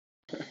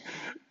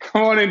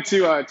Come on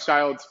into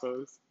child's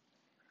pose.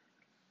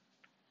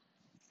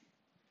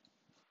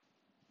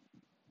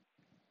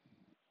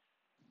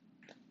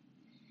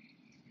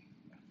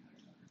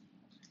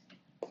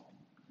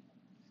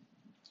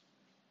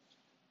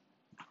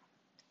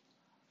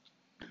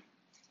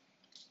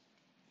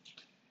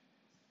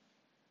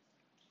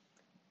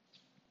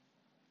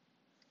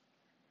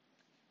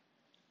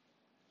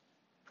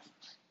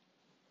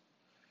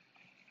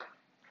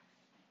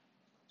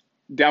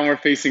 Downward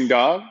facing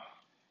dog.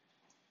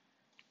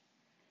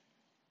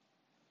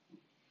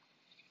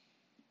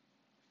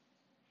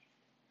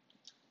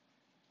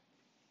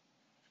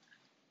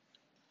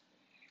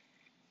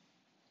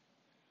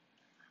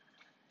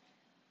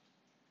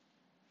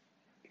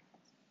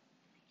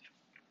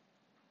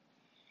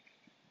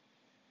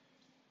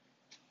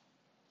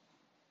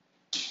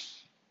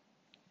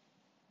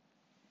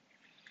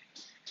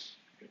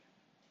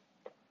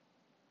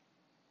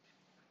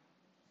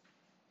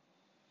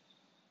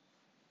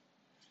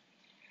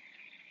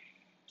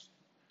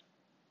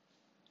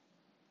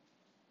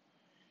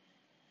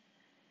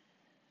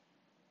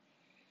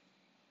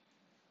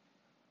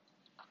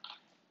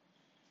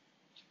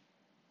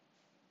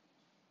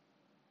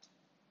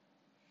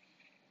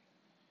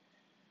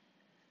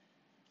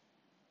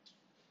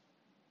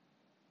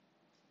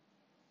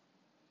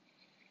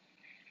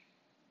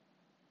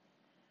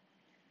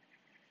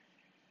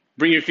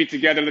 Bring your feet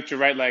together, lift your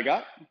right leg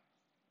up.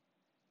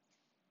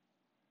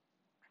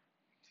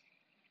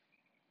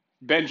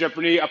 Bend your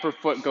upper knee, upper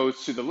foot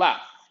goes to the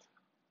left.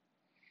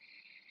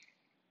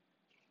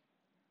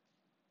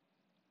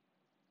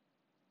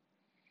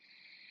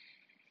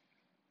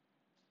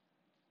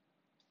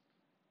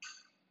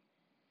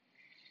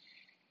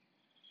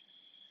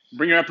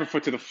 Bring your upper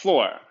foot to the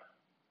floor.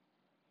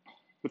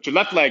 Lift your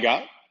left leg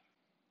up.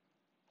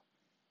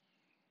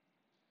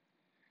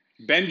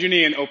 Bend your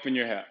knee and open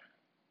your hip.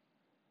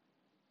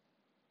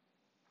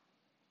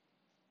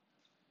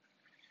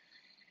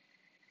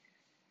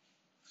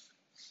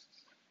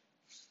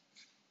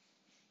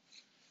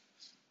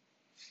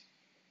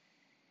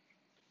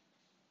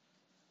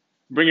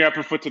 Bring your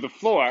upper foot to the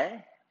floor.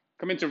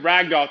 Come into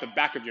ragdoll at the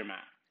back of your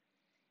mat.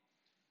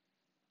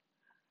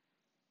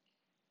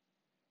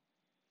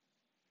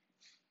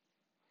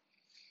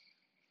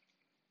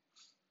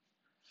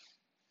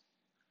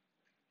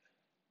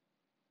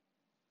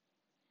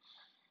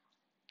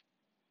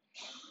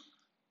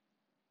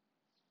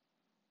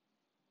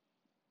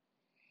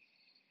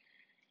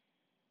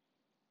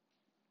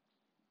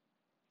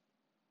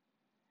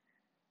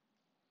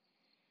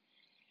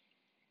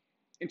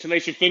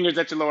 Interlace your fingers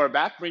at your lower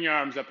back. Bring your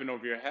arms up and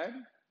over your head.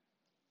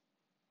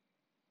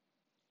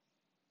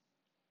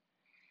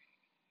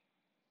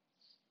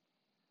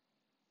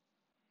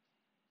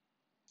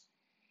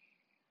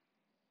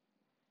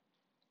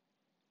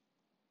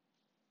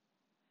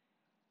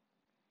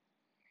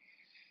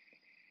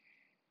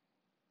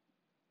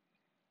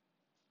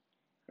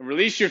 And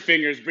release your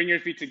fingers. Bring your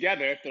feet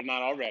together if they're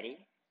not already.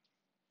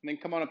 And then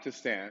come on up to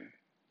stand.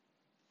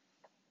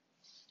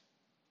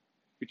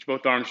 Reach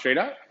both arms straight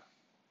up.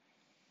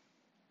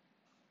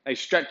 Nice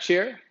stretch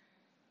here.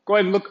 Go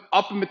ahead and look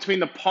up in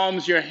between the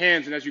palms of your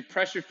hands. And as you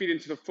press your feet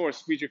into the floor,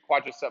 squeeze your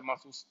quadricep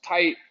muscles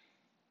tight.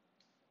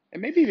 And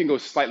maybe even go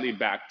slightly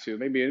back too.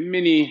 Maybe a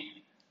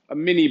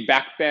mini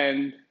back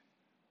bend.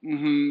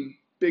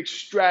 Big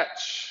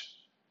stretch.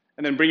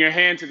 And then bring your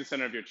hand to the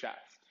center of your chest.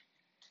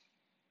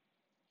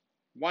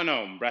 1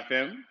 Om. Breath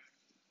in.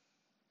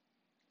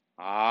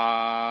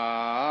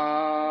 Ah.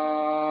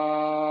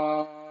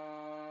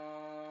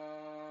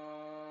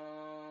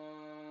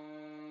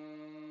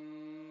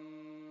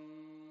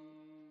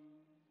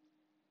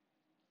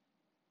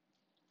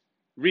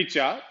 Reach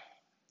up.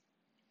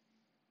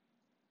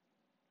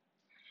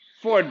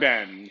 Forward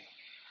bend.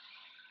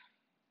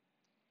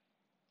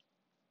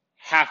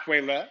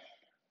 Halfway lift.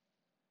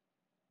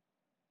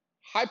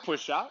 High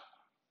push up.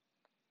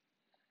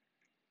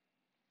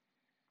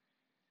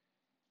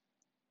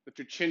 Lift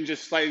your chin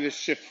just slightly to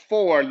shift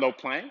forward, low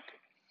plank.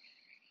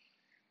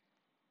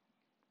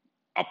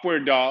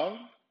 Upward dog.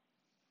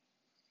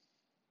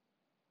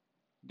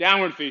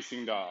 Downward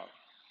facing dog.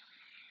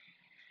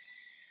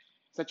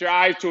 Set your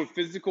eyes to a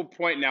physical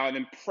point now and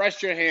then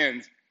press your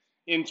hands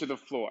into the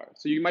floor.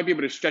 So you might be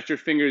able to stretch your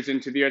fingers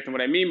into the earth. And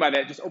what I mean by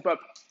that, just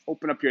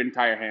open up your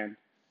entire hand.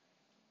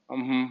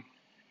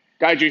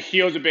 Guide your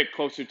heels a bit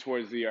closer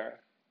towards the earth.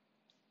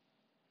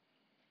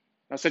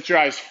 Now set your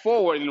eyes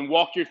forward and then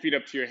walk your feet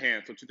up to your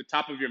hands, so to the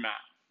top of your mat.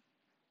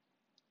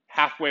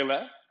 Halfway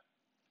lift.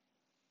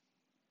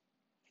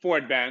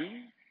 Forward bend.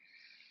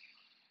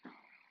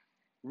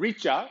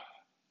 Reach up.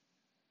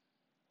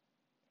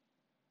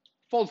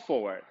 Fold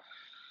forward.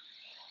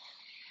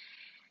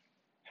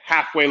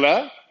 Halfway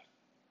lift.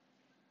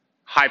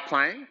 High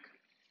plank.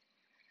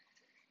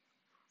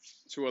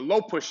 To a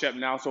low push-up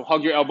now, so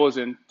hug your elbows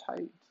in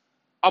tight.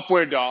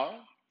 Upward dog.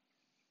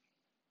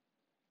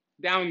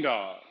 Down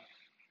dog.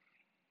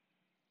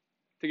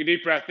 Take a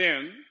deep breath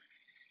in.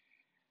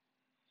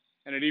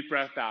 And a deep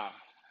breath out.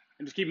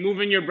 And just keep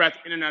moving your breath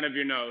in and out of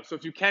your nose. So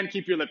if you can,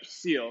 keep your lips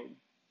sealed.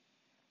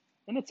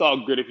 And it's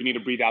all good if you need to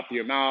breathe out through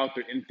your mouth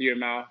or in through your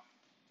mouth.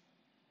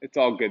 It's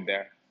all good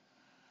there.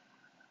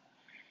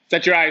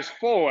 Set your eyes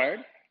forward.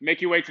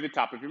 Make your way to the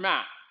top of your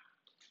mat.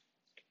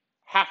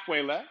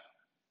 Halfway lift.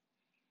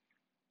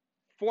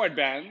 Forward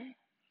bend.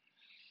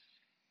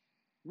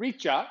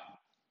 Reach up.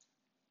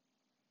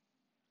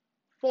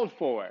 Fold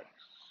forward.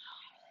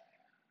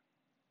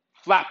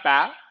 Flat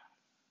back.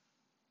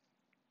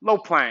 Low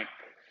plank.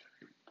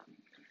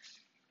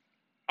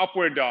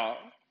 Upward dog.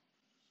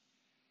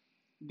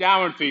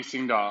 Downward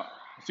facing dog.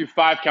 Let's do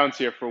 5 counts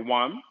here for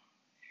 1,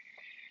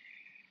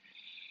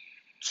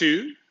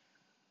 2,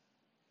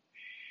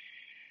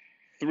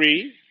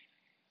 3,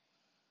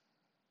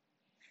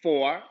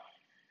 4,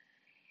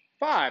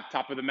 5.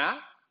 Top of the mat.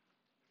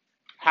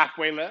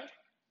 Halfway lift.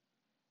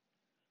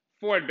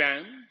 Forward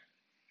bend.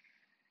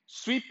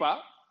 Sweep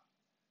up.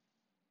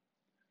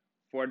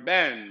 Forward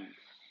bend.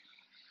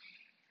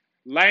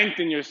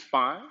 Lengthen your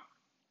spine.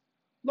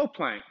 Low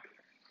plank.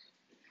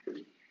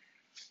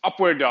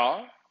 Upward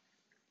dog.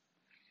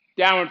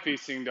 Downward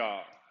facing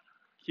dog.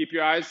 Keep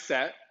your eyes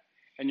set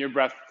and your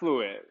breath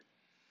fluid.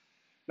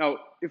 Now,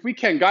 if we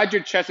can, guide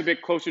your chest a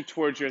bit closer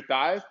towards your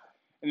thighs,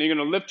 and then you're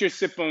going to lift your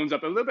sit bones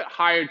up a little bit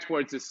higher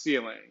towards the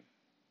ceiling.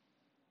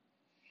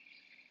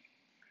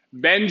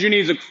 Bend your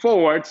knees, look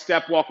forward,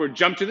 step, walk, or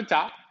jump to the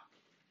top.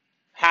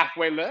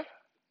 Halfway lift.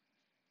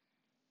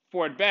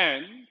 Forward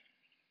bend.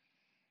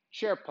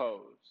 Chair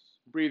pose.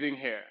 Breathing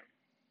here.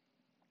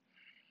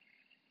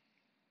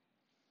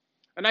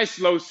 A nice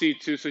low seat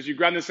too, so as you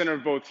ground the center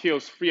of both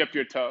heels, free up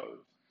your toes.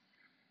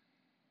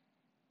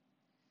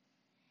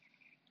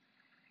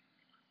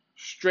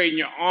 Straighten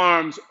your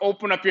arms,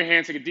 open up your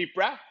hands, take a deep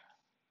breath.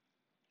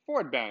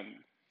 Forward bend.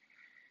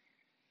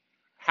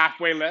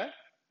 Halfway lift.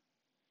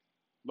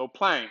 Low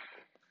plank.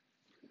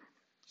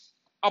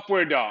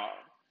 Upward dog.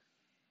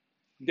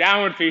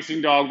 Downward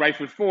facing dog, right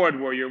foot forward,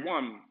 warrior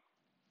 1.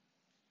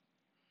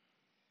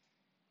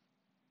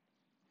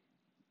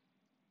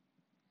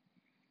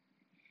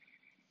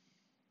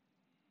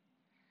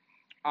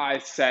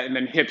 Eyes set, and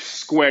then hips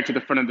square to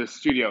the front of the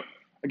studio.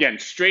 Again,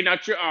 straighten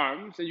out your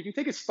arms, and you can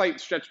take a slight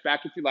stretch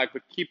back if you like,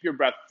 but keep your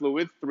breath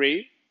fluid.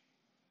 3.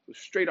 So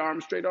straight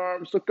arms,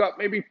 look up,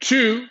 maybe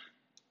 2.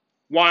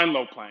 1,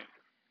 low plank.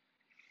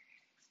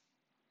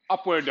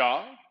 Upward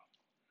dog.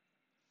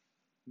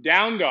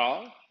 Down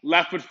dog.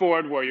 Left foot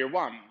forward, warrior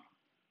 1.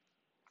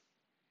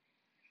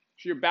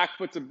 So your back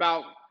foot's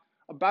about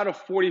a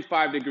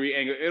 45-degree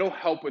angle. It'll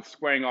help with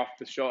squaring off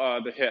the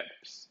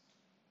hips.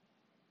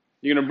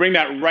 You're going to bring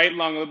that right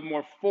lung a little bit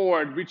more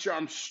forward. Reach your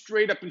arms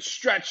straight up and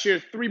stretch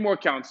here. 3 more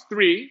counts.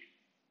 3,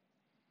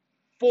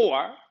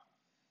 4,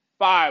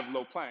 5,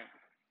 low plank.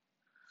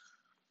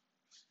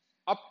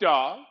 Up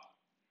dog.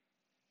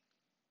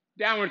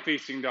 Downward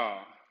facing dog.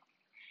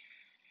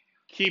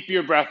 Keep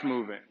your breath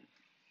moving.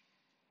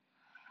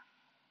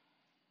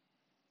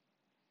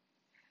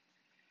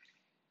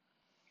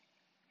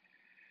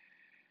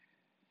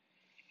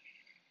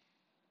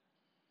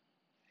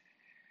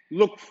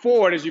 Look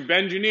forward as you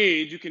bend your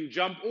knees. You can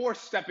jump or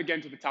step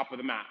again to the top of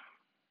the mat.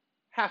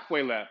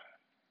 Halfway lift.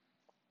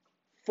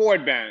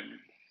 Forward bend.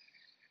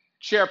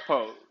 Chair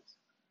pose.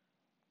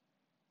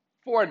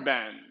 Forward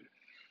bend.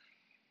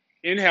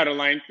 Inhale to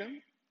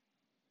lengthen.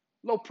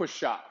 Low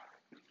push up.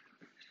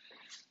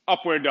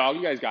 Upward dog.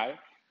 You guys got it.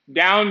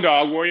 Down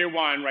dog. Warrior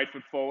 1. Right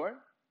foot forward.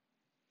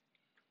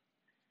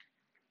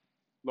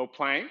 Low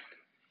plank.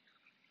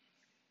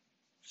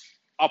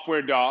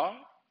 Upward dog.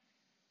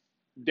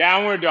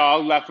 Downward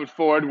dog, left foot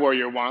forward,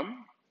 warrior 1.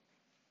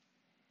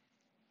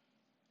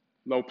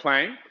 Low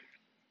plank.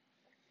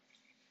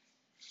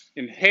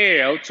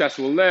 Inhale, chest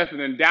will lift, and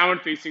then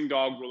downward facing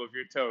dog, roll over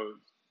your toes.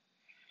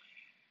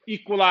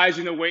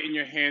 Equalizing the weight in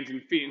your hands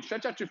and feet. And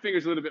stretch out your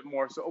fingers a little bit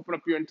more, so open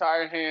up your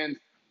entire hands.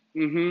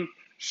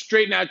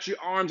 Straighten out your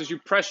arms as you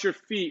press your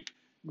feet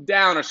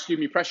down,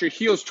 press your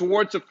heels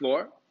towards the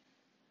floor.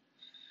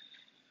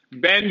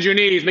 Bend your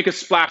knees, make a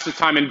splash this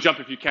time, and jump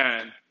if you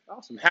can.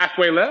 Awesome.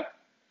 Halfway lift.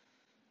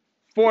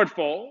 Forward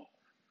fold,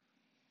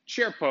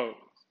 chair pose,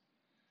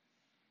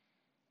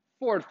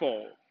 forward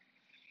fold.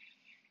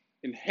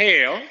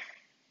 Inhale,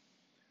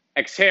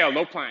 exhale,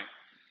 low plank.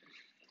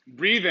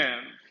 Breathe in,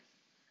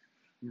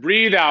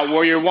 breathe out,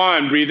 warrior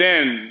 1, breathe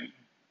in.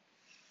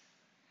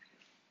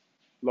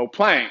 Low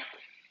plank.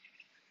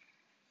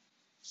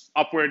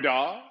 Upward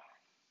dog,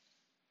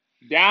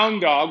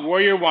 down dog,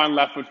 warrior 1,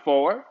 left foot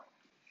forward.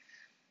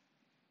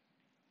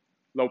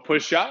 Low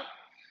push up,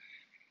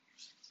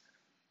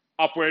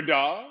 upward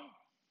dog.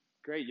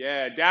 Great,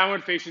 yeah.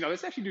 Downward facing dog.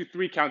 Let's actually do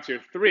 3 counts here.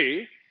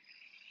 3,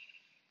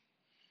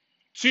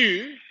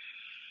 2,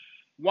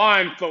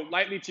 1. Float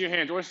lightly to your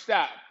hands or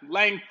step.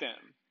 Lengthen.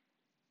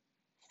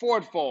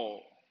 Forward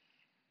fold.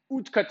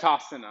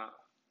 Utkatasana.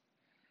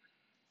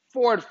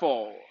 Forward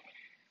fold.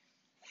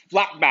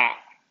 Flat back.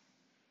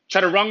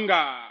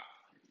 Chaturanga.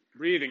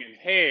 Breathing.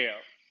 Inhale.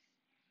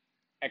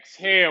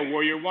 Exhale.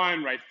 Warrior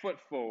 1. Right foot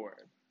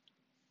forward.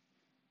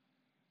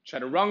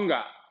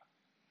 Chaturanga.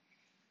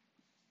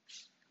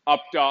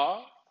 Up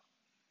dog,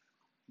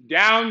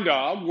 down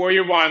dog,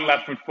 warrior 1,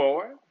 left foot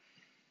forward.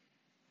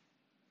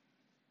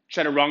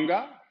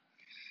 Chaturanga.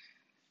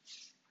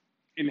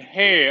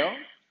 Inhale.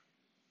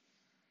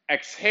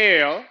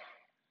 Exhale.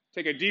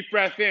 Take a deep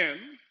breath in.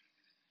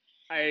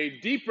 A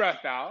deep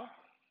breath out.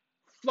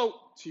 Float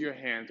to your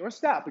hands or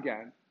stop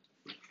again.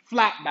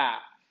 Flat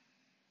back.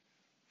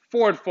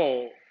 Forward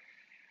fold.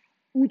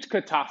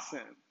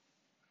 Utkatasana.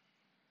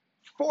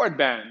 Forward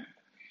bend.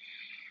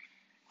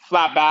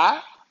 Flat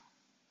back.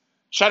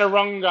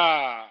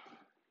 Chaturanga.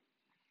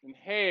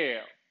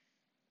 Inhale.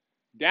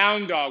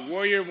 Down dog,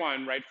 warrior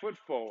one, right foot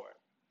forward.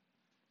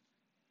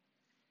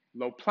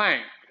 Low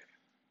plank.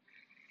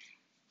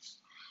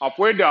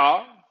 Upward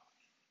dog.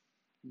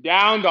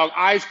 Down dog,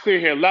 eyes clear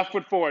here, left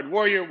foot forward,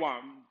 warrior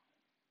one.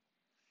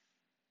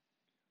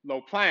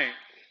 Low plank.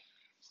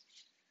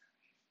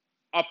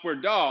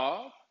 Upward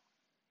dog.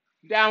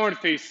 Downward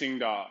facing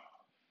dog.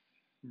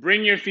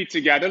 Bring your feet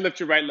together, lift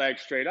your right leg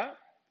straight up.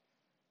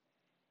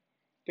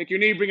 Take your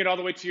knee, bring it all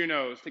the way to your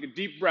nose. Take a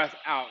deep breath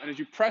out. And as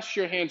you press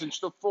your hands into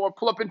the floor,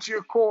 pull up into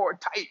your core,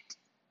 tight.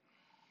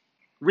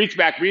 Reach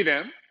back, breathe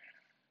in.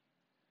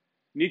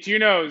 Knee to your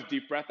nose,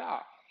 deep breath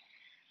out.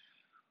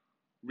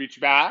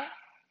 Reach back.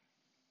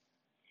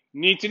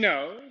 Knee to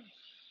nose.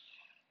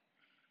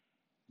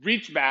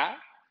 Reach back.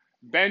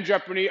 Bend your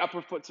upper knee,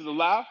 upper foot to the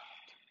left.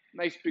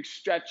 Nice big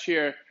stretch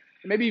here.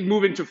 And maybe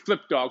move into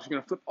flip dog. So you're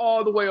going to flip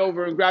all the way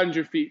over and ground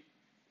your feet.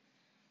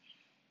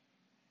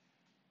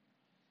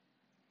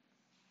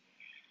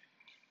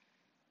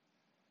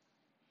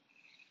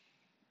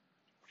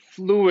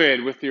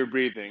 Fluid with your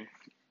breathing.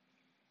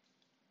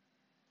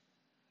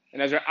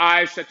 And as our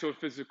eyes set to a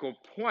physical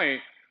point,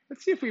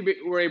 let's see if we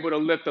were able to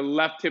lift the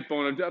left hip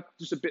bone up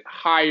just a bit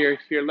higher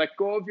here. Let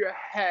go of your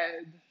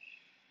head.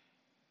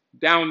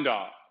 Down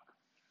dog.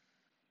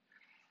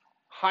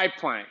 High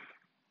plank.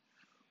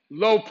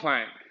 Low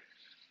plank.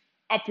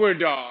 Upward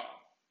dog.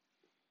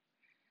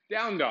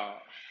 Down dog.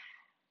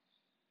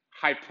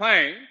 High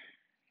plank.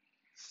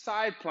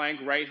 Side plank,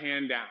 right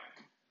hand down.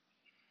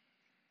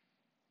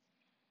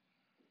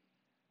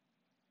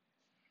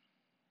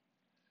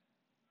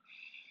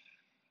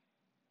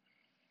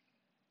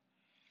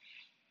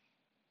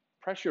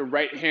 Press your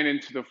right hand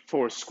into the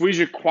floor. Squeeze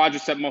your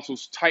quadricep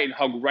muscles tight and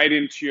hug right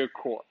into your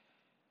core.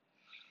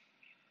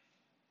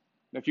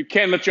 Now, if you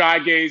can, lift your eye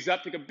gaze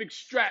up. Take a big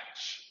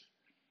stretch.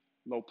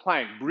 Low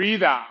plank.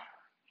 Breathe out.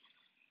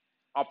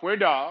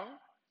 Upward dog.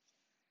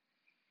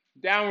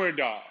 Downward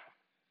dog.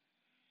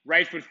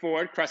 Right foot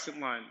forward, crescent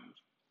lunge.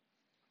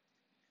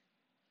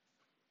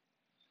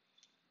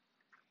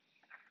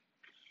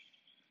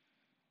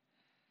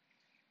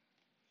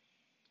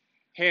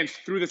 Hands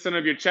through the center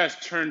of your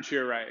chest, turn to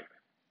your right.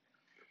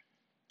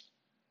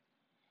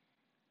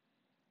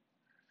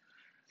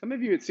 Some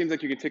of you, it seems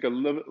like you can take a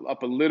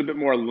little bit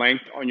more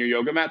length on your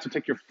yoga mat. So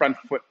take your front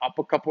foot up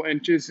a couple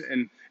inches,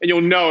 and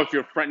you'll know if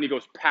your front knee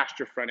goes past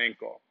your front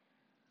ankle.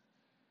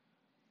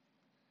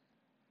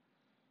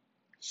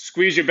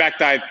 Squeeze your back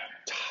thigh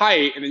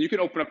tight, and then you can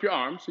open up your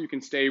arms so you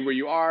can stay where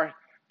you are.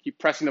 Keep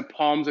pressing the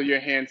palms of your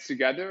hands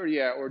together,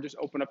 or just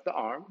open up the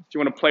arms. If you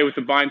want to play with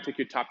the bind, take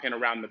your top hand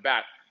around the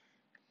back.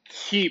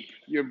 Keep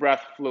your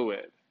breath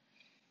fluid.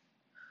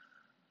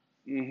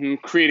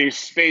 Creating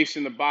space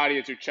in the body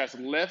as your chest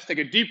lifts. Take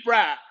a deep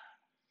breath.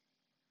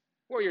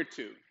 Warrior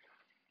two.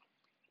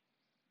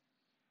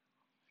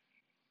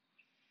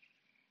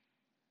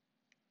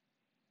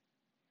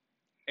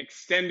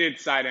 Extended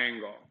side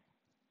angle.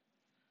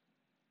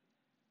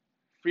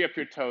 Free up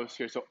your toes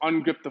here. So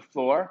ungrip the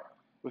floor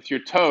with your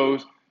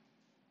toes.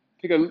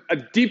 Take a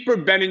deeper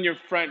bend in your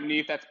front knee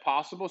if that's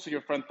possible. So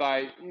your front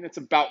thigh, it's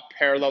about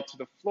parallel to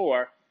the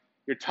floor.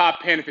 Your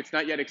top hand, if it's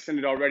not yet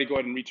extended already, go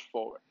ahead and reach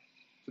forward.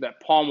 So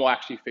that palm will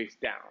actually face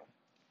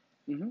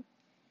down.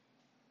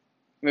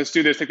 Let's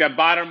do this. Take that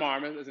bottom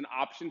arm as an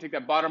option. Take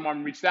that bottom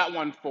arm, reach that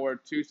one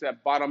forward too, so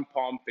that bottom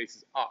palm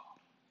faces up.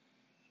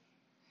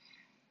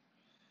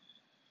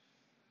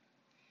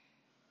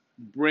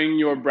 Bring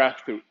your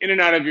breath through, in and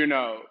out of your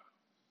nose.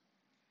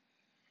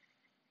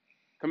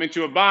 Come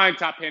into a bind,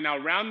 top hand now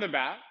round the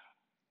back.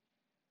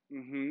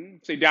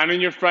 Stay down in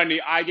your front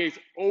knee, eye gaze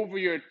over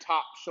your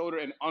top shoulder,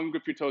 and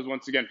ungrip your toes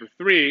once again for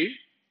 3.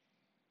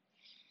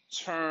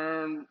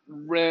 Turn,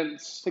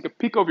 rinse, take a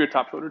peek over your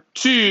top shoulder.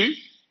 2,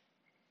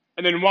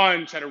 and then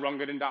 1,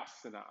 Chaturanga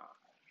Dandasana.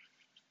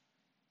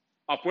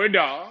 Upward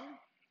dog.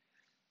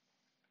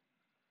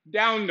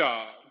 Down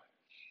dog.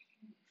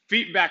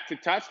 Feet back to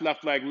touch,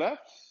 left leg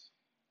lifts.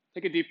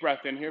 Take a deep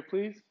breath in here,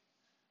 please.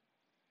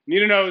 Knee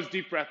to nose,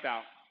 deep breath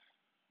out.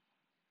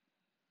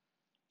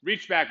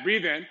 Reach back,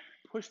 breathe in,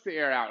 push the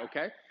air out,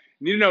 okay?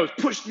 Knee to nose,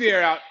 push the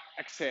air out,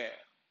 exhale.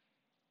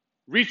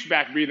 Reach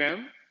back, breathe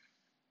in.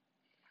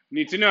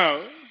 Knee to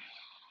nose.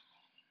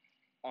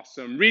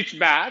 Awesome. Reach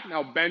back.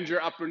 Now bend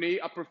your upper knee.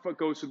 Upper foot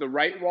goes to the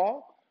right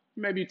wall.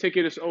 Maybe you take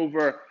this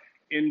over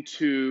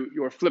into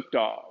your flip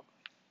dog.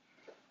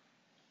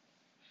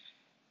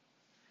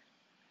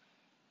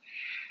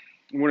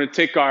 We're going to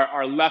take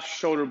our left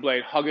shoulder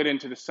blade, hug it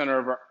into the center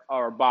of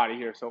our body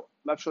here. So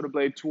left shoulder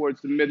blade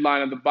towards the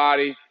midline of the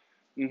body.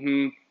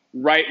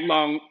 Right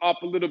lung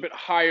up a little bit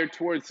higher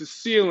towards the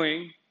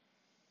ceiling.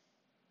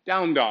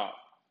 Down dog.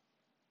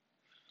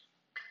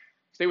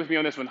 Stay with me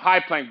on this one. High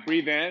plank,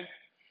 breathe in.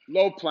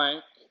 Low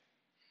plank,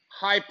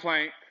 high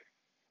plank,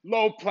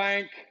 low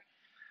plank,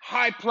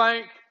 high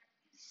plank,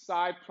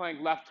 side plank,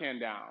 left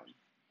hand down.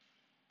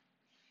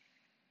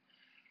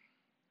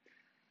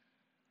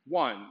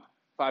 1,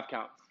 5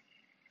 counts.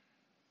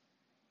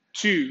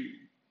 2,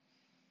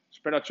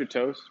 spread out your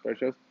toes,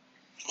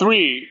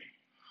 3,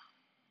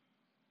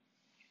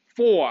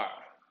 4,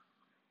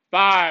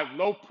 5,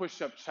 low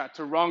push-up,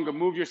 chaturanga.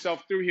 Move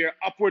yourself through here.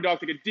 Upward dog,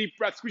 take a deep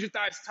breath, squeeze your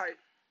thighs tight.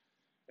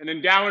 And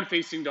then downward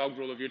facing dog,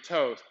 roll of your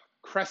toes.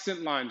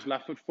 Crescent lunge,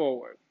 left foot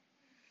forward.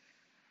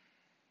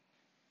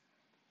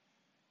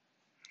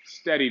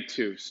 Steady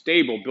 2,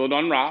 stable, build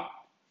on rock.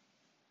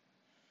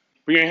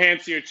 Bring your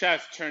hands to your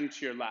chest, turn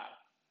to your left.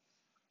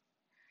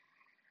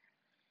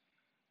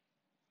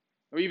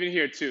 Or even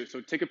here too.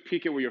 So take a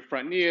peek at where your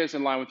front knee is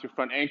in line with your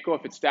front ankle.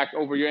 If it's stacked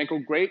over your ankle,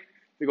 great.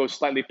 If it goes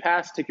slightly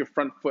past, take your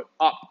front foot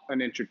up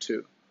an inch or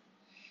 2.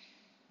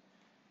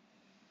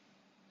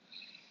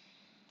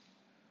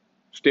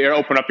 Stay or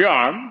open up your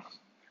arms.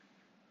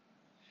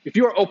 If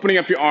you are opening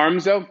up your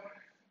arms though,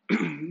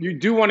 you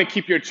do want to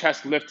keep your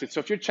chest lifted. So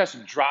if your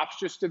chest drops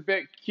just a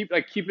bit, keep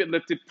it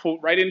lifted, pull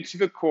right into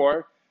the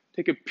core.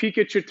 Take a peek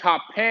at your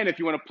top pan if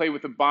you want to play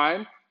with the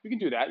bind. You can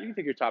do that. You can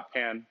take your top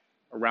pan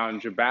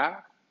around your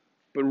back.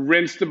 But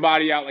rinse the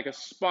body out like a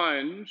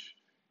sponge.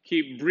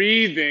 Keep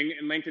breathing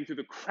and lengthen through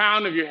the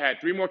crown of your head.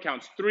 3 more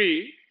counts.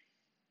 3,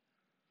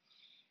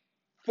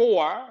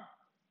 4,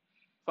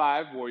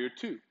 5, warrior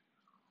 2.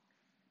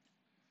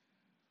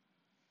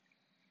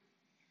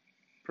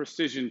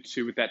 Precision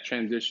 2 with that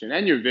transition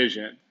and your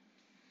vision.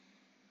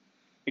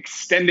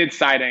 Extended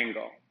side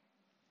angle.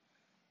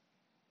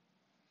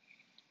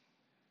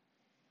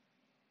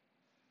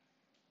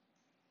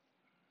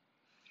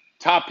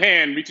 Top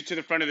hand, reach it to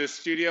the front of the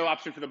studio.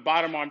 Option for the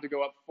bottom arm to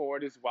go up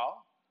forward as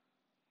well.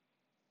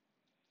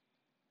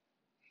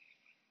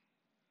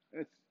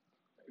 A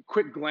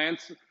quick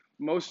glance.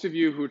 Most of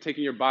you who are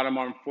taking your bottom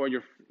arm forward,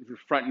 your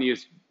front knee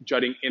is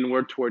jutting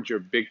inward towards your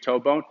big toe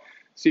bone.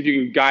 See if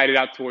you can guide it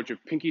out towards your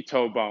pinky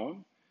toe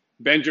bone.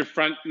 Bend your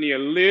front knee a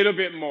little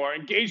bit more.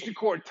 Engage the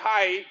core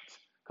tight.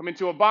 Come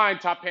into a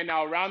bind. Top hand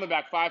now around the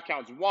back. 5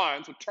 counts.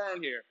 1, so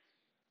turn here.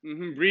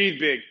 Breathe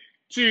big.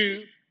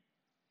 2,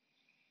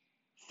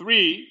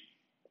 3,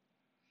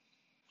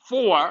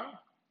 4,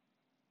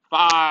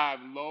 5.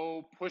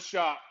 Low push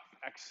up.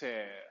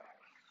 Exhale.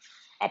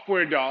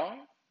 Upward dog.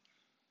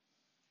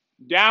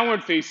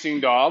 Downward facing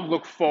dog.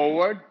 Look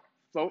forward.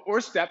 Float or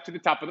step to the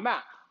top of the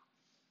mat.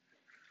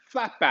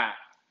 Flat back.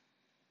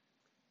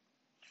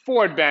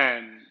 Forward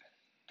bend.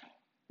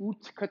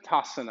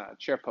 Utkatasana,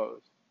 chair pose.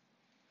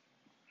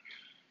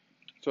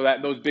 So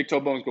that those big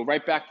toe bones go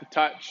right back to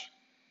touch.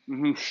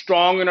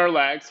 Strong in our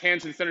legs. Hands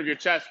to the center of your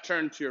chest.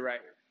 Turn to your right.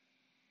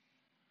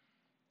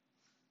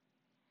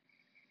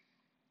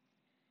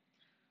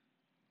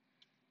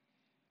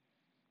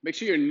 Make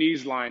sure your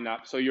knees line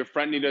up so your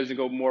front knee doesn't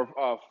go more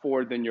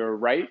forward than your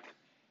right.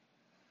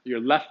 Your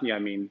left knee, I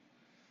mean,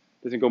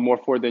 doesn't go more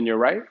forward than your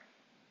right.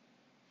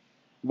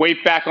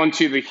 Weight back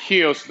onto the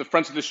heels so the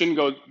fronts of the shin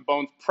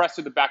bones press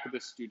to the back of the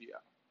studio.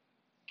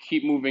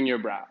 Keep moving your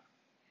breath.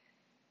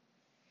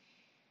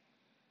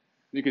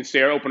 You can stay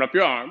or open up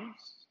your arms.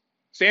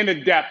 Stay in the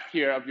depth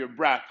here of your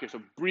breath here.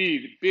 So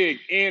breathe big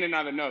in and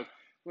out of the nose.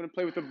 You want to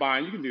play with the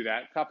bind, you can do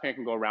that. Top hand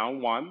can go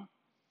around. 1,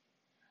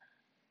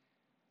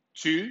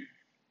 2,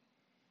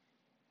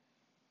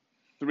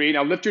 3.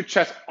 Now lift your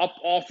chest up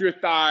off your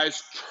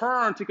thighs.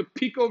 Turn, take a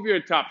peek over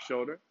your top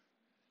shoulder.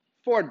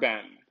 Forward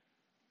bend.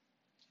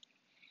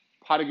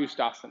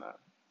 Padagustasana.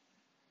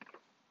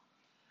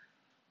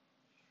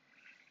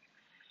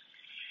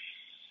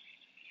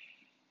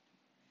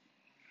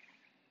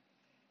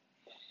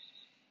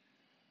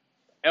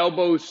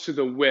 Elbows to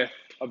the width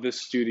of the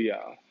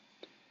studio.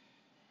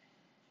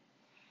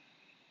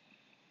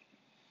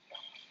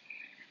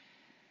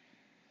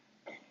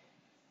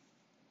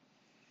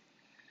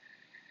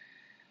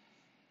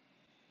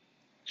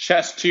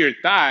 Chest to your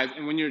thighs,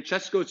 and when your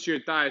chest goes to your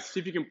thighs,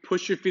 see if you can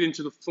push your feet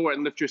into the floor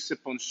and lift your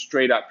sit bones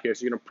straight up here.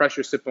 So you're going to press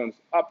your sit bones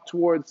up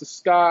towards the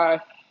sky.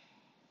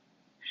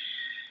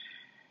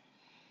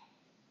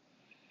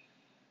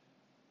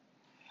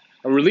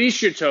 And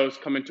release your toes,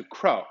 come into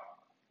crow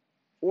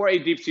or a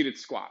deep-seated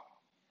squat.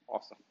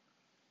 Awesome.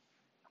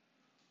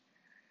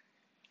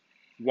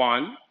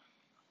 1,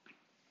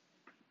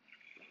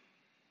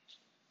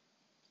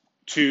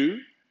 2,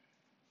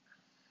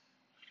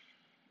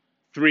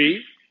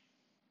 3,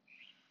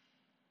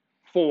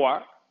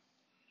 4,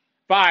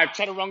 5.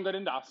 Chaturanga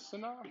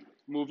Dandasana.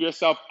 Move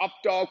yourself up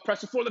dog,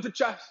 press the floor, lift the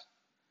chest.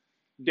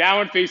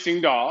 Downward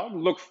facing dog,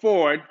 look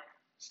forward,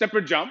 step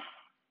or jump.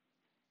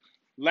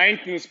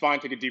 Lengthen the spine,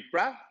 take a deep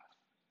breath.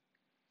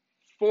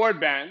 Forward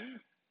bend,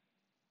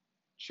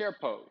 chair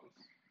pose.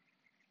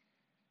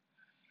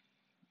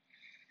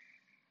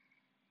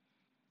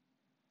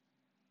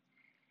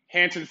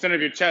 Hand to the center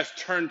of your chest,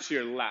 turn to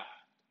your left.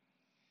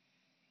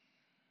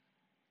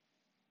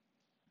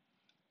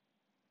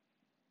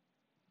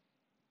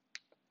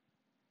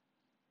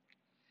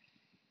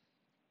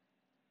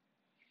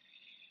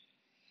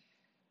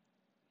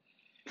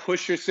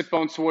 push your sit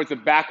bones towards the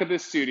back of the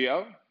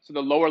studio so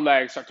the lower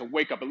legs start to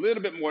wake up a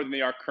little bit more than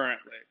they are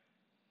currently.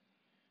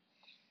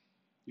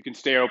 You can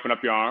stay or open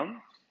up your arms.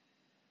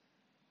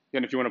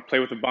 Again, if you want to play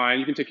with the bind,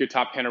 you can take your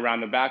top hand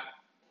around the back.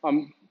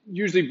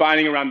 Usually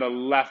binding around the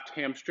left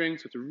hamstring,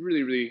 so it's a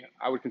really,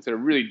 I would consider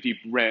really deep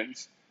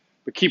rinse.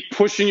 But keep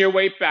pushing your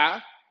weight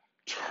back.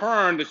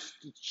 Turn the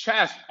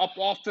chest up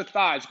off the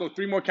thighs. Go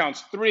 3 more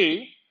counts.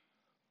 3,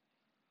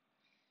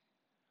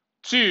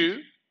 2,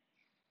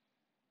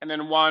 and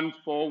then 1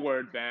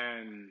 forward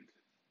bend.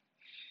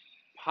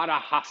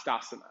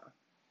 Padahastasana.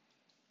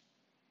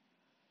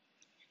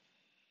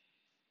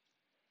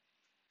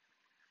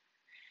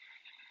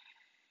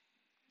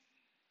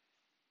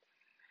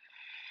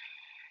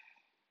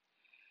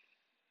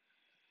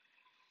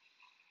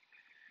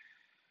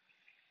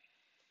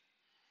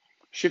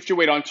 Shift your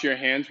weight onto your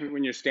hands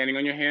when you're standing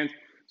on your hands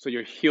so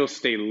your heels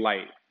stay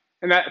light.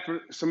 And that, for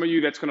some of you,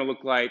 that's going to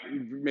look like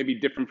maybe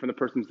different from the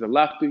person to the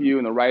left of you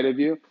and the right of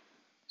you.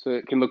 So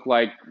it can look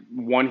like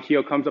one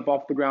heel comes up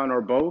off the ground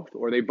or both,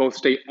 or they both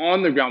stay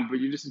on the ground, but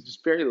you're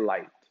just very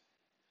light.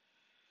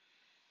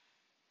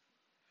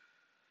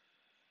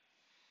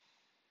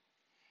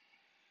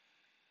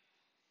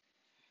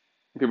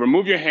 Okay,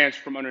 remove your hands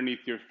from underneath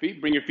your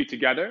feet. Bring your feet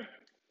together.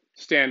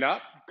 Stand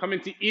up. Come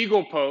into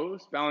eagle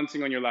pose,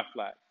 balancing on your left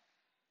leg.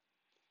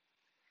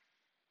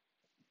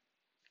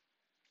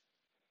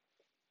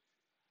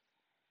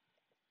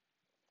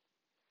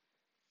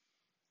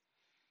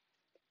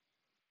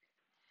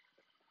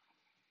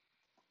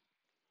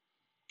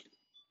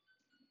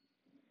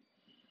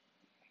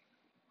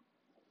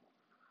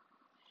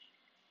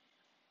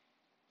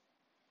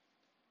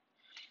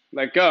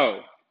 Let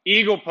go.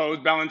 Eagle pose,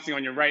 balancing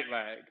on your right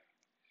leg.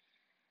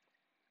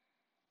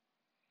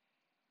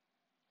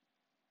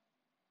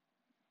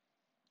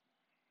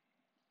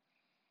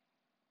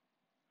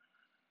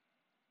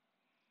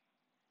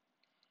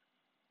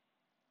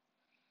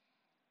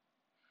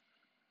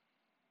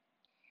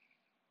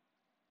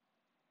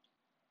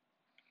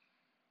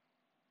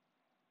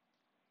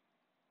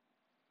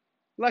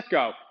 Let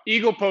go.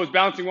 Eagle pose,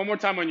 balancing one more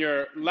time on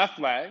your left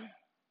leg.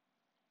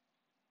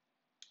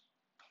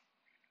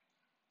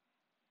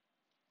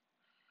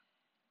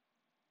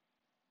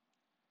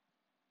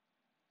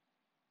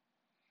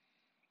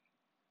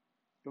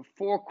 The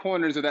 4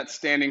 corners of that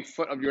standing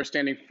foot, of your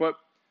standing foot,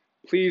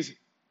 please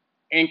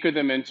anchor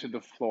them into the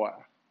floor.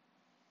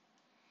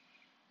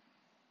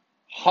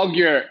 Hug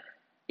your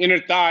inner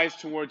thighs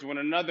towards one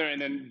another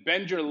and then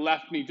bend your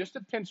left knee just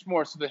a pinch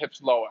more so the hips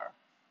lower.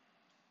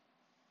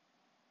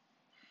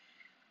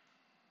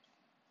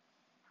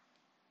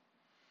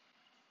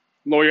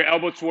 Lower your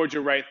elbow towards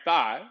your right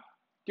thigh.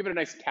 Give it a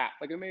nice tap,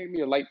 like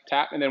maybe a light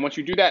tap. And then once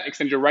you do that,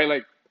 extend your right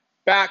leg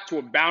back to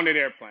a bounded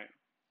airplane.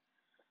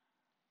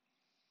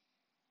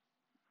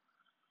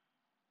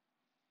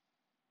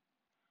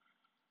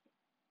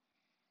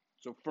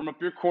 So firm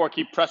up your core.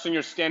 Keep pressing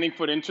your standing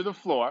foot into the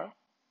floor.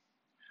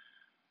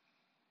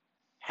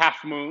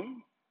 Half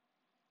moon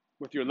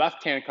with your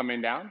left hand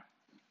coming down.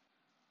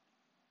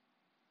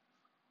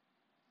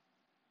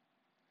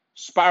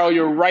 Spiral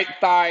your right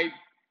thigh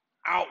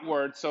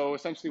outward. So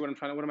essentially what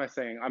am I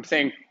saying? I'm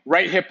saying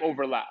right hip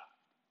over left.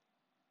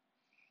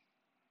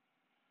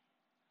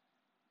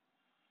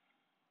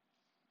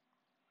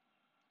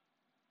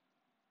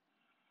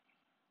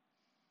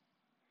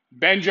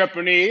 Bend your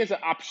upper knee is an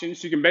option.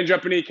 So you can bend your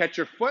upper knee, catch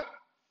your foot.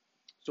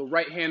 So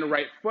right hand to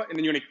right foot, and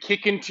then you're going to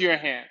kick into your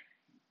hand.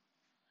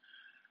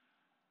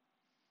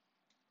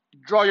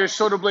 Draw your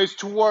shoulder blades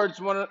towards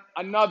one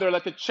another.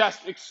 Let the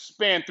chest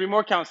expand. 3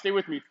 more counts. Stay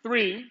with me.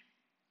 3,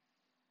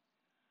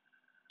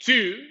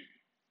 2,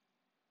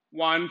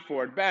 1.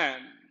 Forward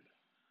bend.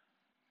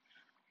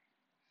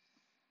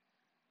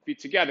 Feet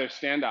together.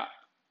 Stand up.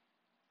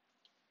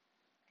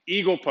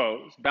 Eagle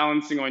pose.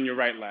 Balancing on your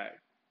right leg.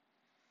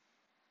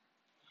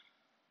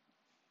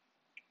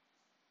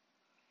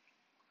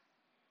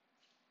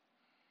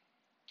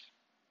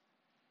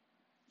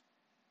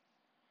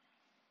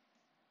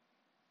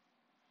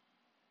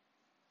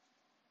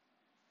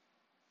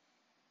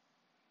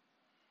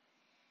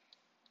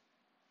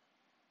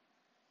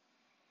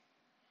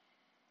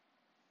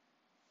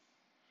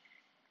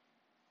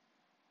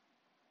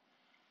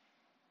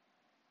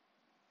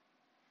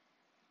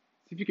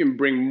 See if you can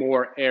bring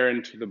more air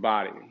into the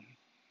body.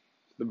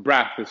 The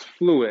breath is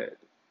fluid.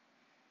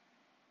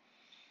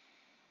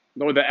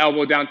 Lower the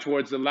elbow down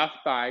towards the left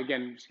thigh.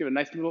 Again, just give a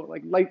nice little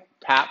light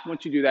tap.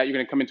 Once you do that, you're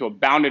going to come into a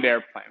bounded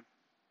airplane.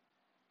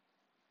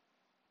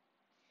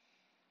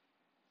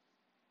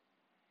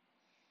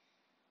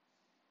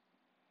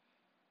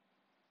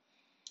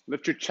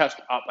 Lift your chest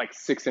up like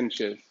 6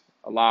 inches.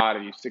 A lot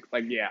of you. 6,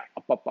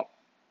 up.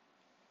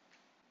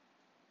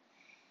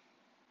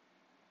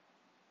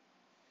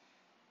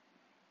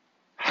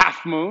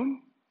 Half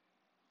moon.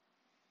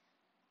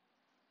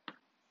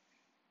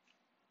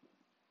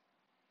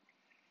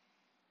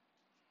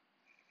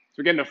 So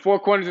again, the 4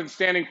 corners of the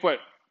standing foot.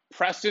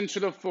 Press into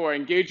the floor.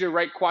 Engage your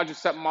right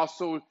quadricep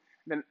muscle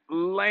Then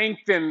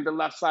lengthen the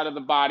left side of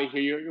the body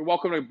here. You're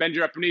welcome to bend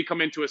your upper knee,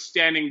 come into a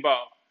standing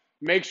bow.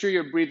 Make sure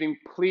you're breathing,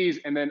 please,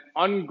 and then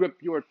ungrip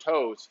your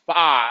toes.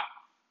 5,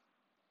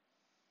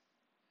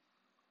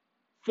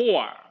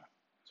 4.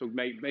 So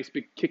nice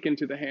big kick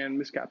into the hand,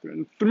 Miss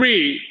Catherine.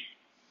 3,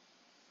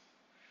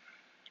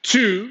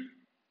 2,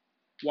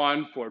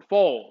 1, forward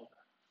fold.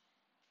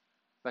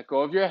 Let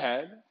go of your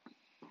head.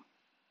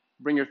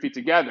 Bring your feet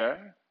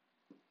together.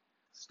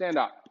 Stand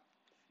up.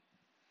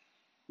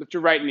 Lift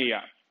your right knee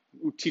up.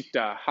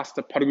 Utthita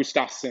Hasta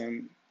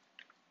Padangusthasana.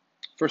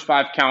 First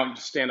 5 count,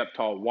 just stand up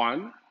tall.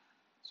 1.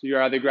 So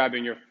you're either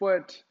grabbing your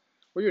foot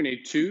or your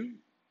knee. 2,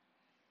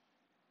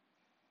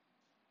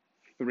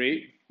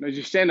 3. And as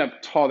you stand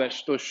up tall,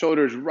 those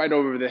shoulders right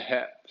over the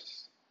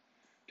hips.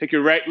 Take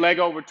your right leg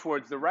over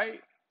towards the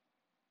right.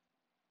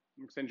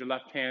 Extend your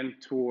left hand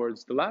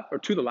towards the left, or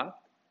to the left.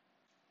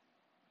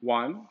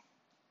 1,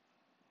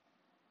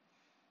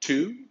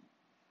 2,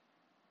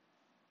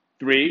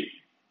 3,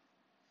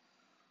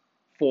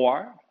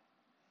 4,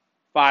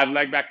 5.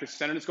 Leg back to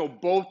center. Let's go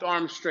both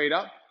arms straight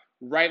up.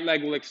 Right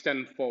leg will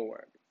extend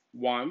forward.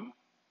 1,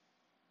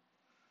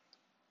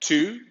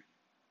 2,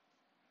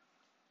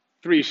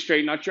 3.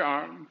 Straighten out your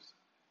arms.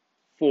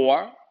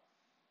 4,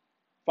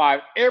 5.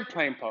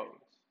 Airplane pose.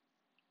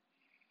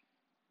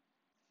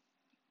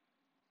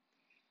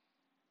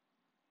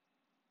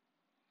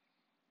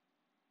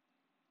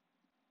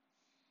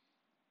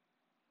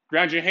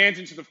 Ground your hands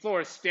into the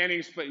floor,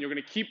 standing split. And you're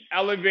going to keep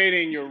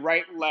elevating your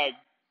right leg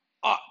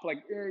up.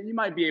 Like you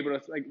might be able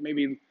to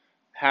maybe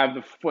have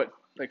the foot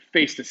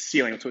face the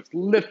ceiling. So it's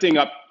lifting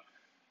up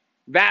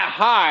that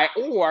high,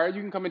 or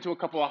you can come into a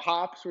couple of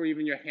hops or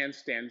even your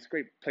handstands. It's a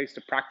great place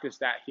to practice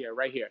that here,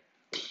 right here.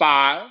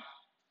 5,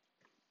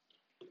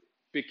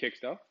 big kicks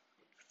though.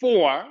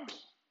 4,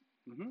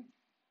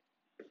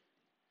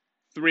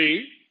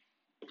 3,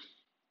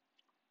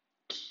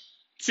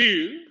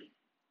 2,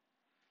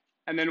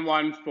 and then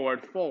 1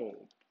 forward fold.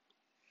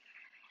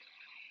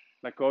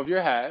 Let go of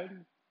your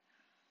head.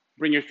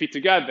 Bring your feet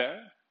together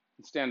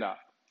and stand up.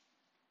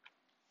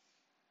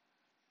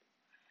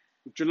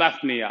 Lift your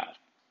left knee up.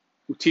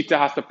 Utthita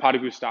Hasta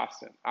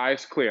Padangusthasana.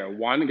 Eyes clear.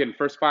 1, again,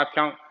 first 5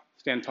 count,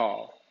 stand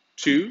tall.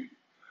 2,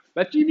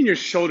 let even your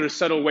shoulders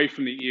settle away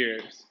from the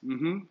ears.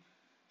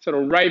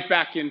 Settle right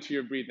back into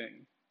your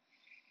breathing.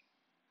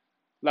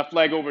 Left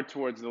leg over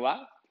towards the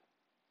left.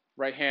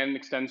 Right hand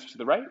extends to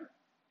the right.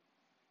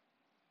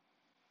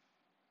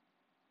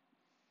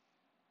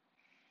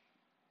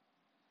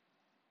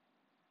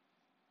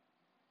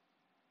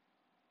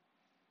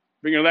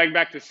 Bring your leg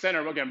back to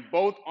center. Again,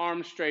 both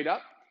arms straight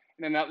up,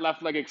 and then that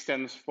left leg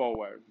extends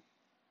forward.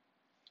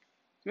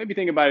 So maybe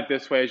think about it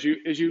this way. As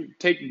you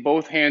take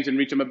both hands and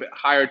reach them a bit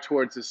higher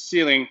towards the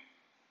ceiling,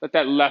 let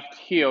that left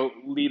heel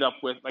lead up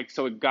with,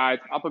 so it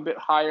guides up a bit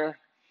higher.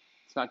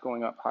 It's not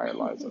going up higher,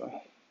 Liza.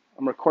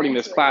 I'm recording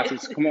this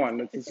class. Come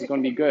on, this is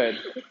going to be good.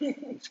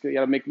 You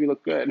got to make me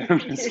look good. I'm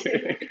just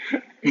kidding.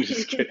 I'm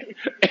just kidding.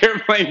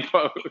 Airplane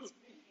pose.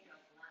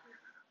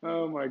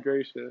 Oh my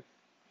gracious.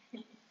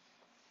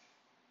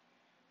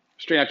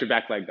 Straighten out your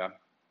back leg, though.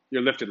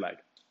 Your lifted leg.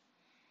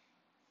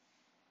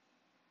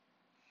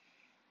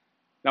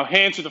 Now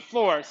hands to the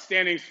floor,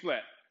 standing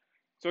split.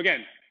 So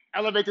again,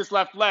 elevate this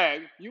left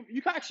leg. You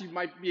actually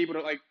might be able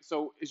to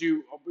so as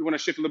we want to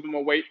shift a little bit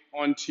more weight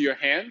onto your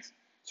hands.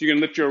 So you're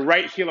gonna lift your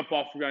right heel up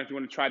off the ground if you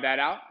want to try that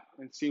out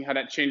and seeing how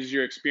that changes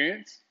your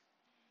experience.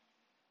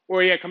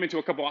 Or come into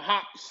a couple of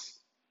hops.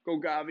 Go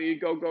Gavi,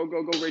 go,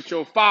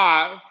 Rachel.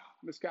 5,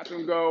 Miss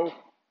Catherine, go.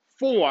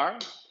 4,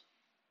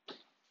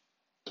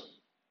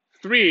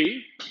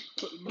 3,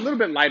 a little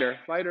bit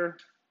lighter.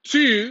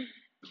 2,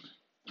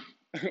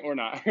 or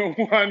not.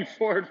 1,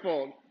 forward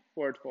fold.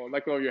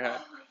 Let go of your head.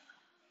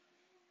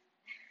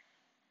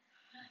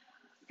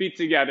 Feet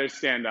together,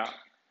 stand up.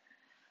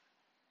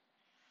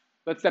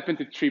 Let's step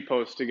into tree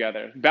pose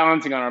together,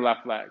 balancing on our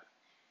left leg.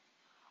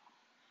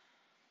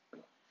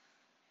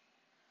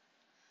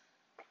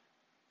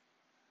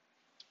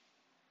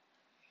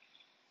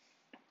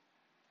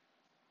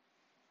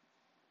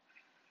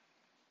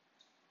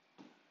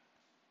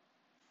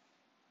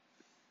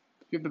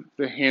 Give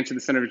the hands to the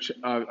center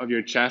of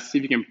your chest. See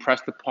if you can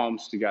press the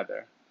palms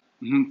together.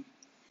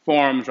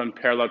 Forearms run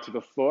parallel to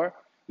the floor.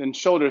 Then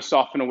shoulders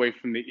soften away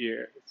from the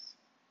ears.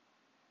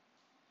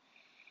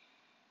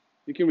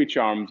 You can reach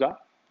your arms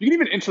up. You can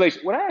even interlace.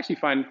 What I actually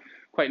find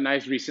quite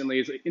nice recently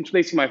is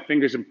interlacing my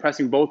fingers and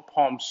pressing both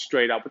palms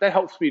straight out. What that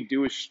helps me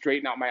do is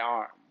straighten out my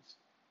arms.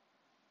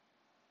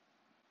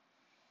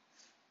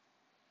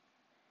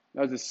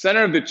 Now, as the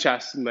center of the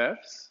chest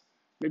lifts,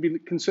 maybe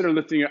consider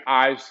lifting your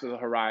eyes to the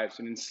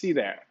horizon and see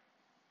there.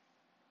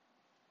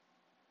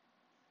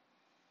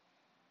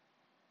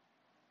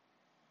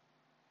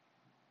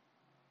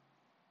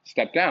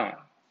 Step down.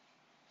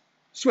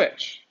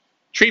 Switch.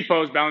 Tree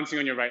pose, balancing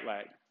on your right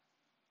leg.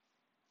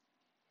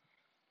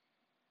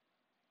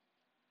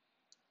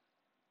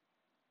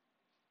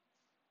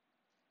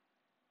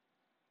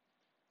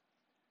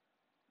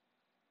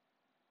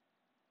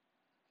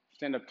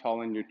 Stand up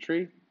tall in your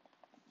tree.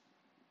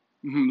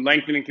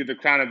 Lengthening through the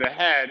crown of the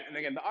head. And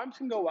again, the arms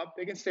can go up.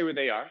 They can stay where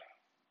they are.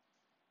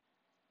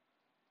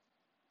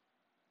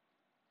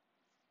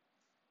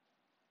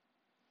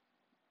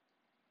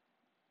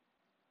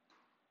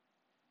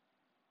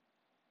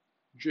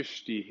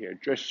 Drishti here,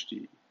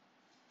 drishti.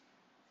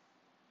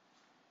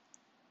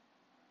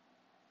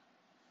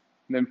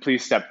 And then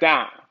please step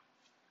down.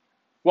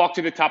 Walk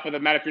to the top of the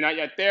mat. If you're not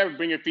yet there,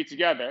 bring your feet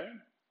together.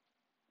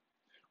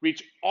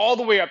 Reach all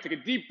the way up. Take a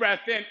deep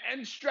breath in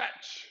and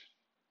stretch.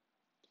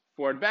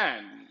 Forward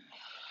bend.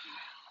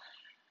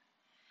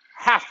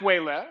 Halfway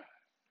lift.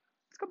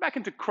 Let's go back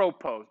into crow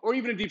pose or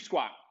even a deep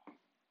squat.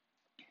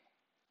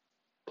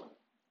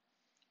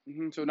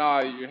 So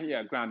now,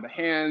 ground the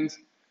hands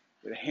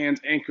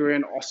anchor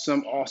in.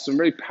 Awesome, awesome.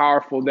 Very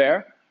powerful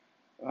there.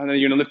 And then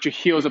you're going to lift your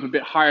heels up a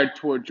bit higher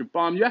towards your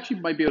bum. You actually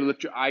might be able to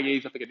lift your eye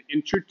gaze up like an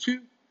inch or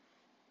two.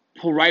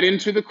 Pull right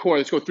into the core.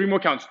 Let's go 3 more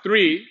counts.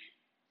 3.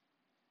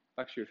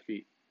 Flex your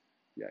feet.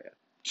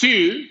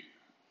 2.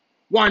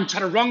 1.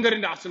 Chaturanga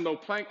Dandasana, low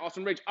plank.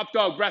 Awesome reach. Up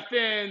dog. Breath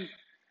in.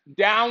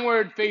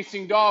 Downward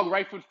facing dog.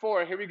 Right foot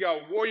forward. Here we go.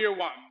 Warrior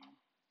 1.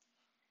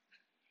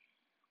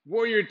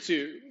 Warrior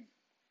 2.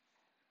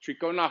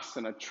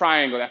 Trikonasana.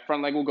 Triangle. That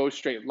front leg will go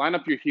straight. Line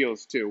up your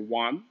heels too.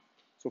 1.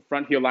 So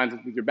front heel lines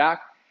up with your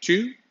back.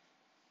 2.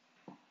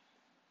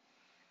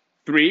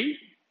 3.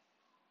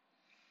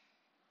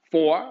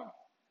 4.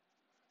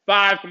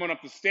 5. Come on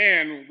up to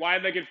stand.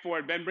 Wide-legged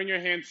forward bend. Bring your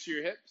hands to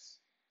your hips.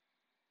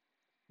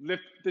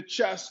 Lift the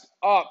chest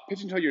up.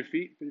 Pitch into your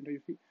feet. And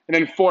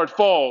then forward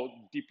fold.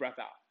 Deep breath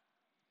out.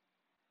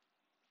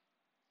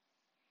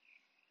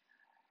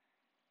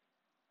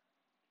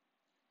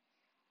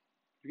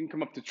 You can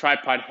come up to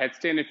tripod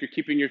headstand if you're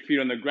keeping your feet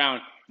on the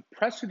ground.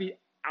 Press to the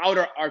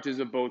outer arches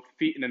of both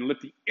feet and then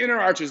lift the inner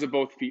arches of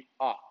both feet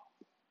up.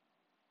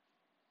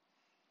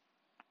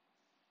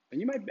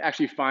 And you might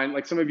actually find,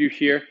 like some of you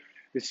here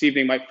this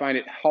evening might find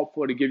it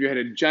helpful to give your head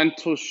a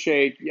gentle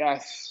shake,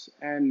 yes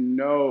and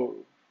no.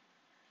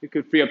 It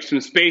could free up some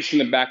space in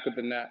the back of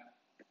the neck.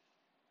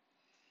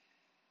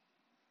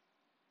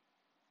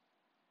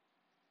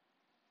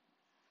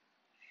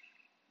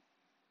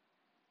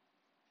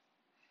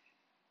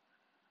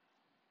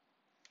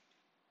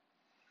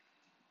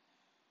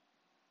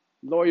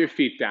 Lower your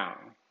feet down.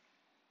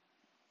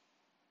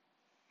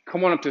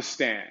 Come on up to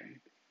stand.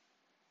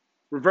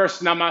 Reverse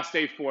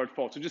namaste forward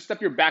fold. So just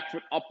step your back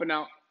foot up and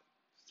out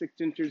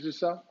 6 inches or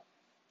so.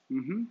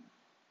 And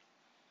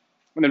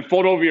then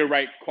fold over your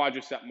right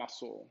quadricep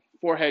muscle.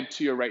 Forehead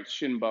to your right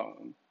shin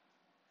bone.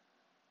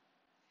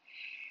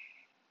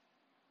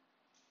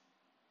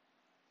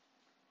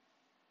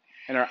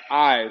 And our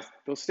eyes,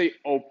 they'll stay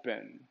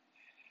open.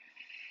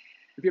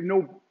 If you have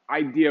no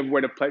idea of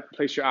where to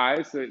place your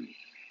eyes,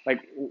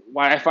 like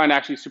what I find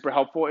actually super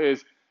helpful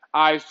is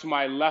eyes to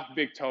my left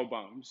big toe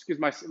bone. Just gives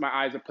my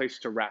eyes a place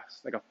to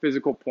rest, like a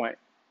physical point.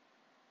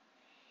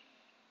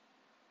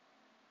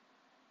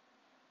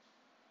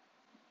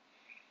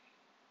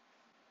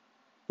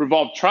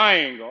 Revolve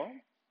triangle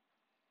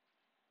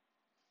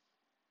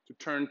to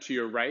turn to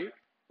your right.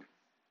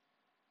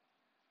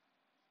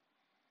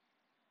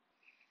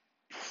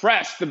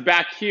 Press the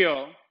back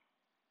heel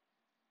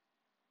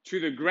to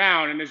the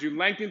ground, and as you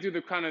lengthen through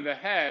the crown of the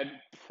head,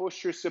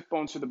 push your sit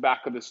bones to the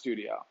back of the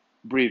studio.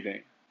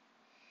 Breathing.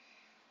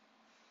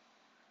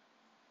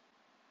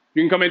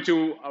 You can come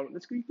into,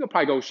 you can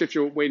probably go shift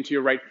your weight into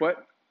your right foot.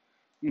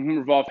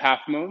 Revolve half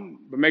moon,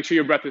 but make sure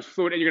your breath is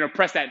fluid, and you're going to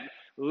press that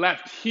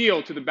left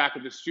heel to the back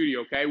of the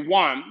studio, okay?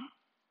 1,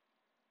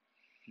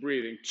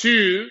 breathing.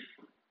 2,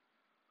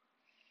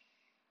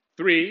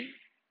 3,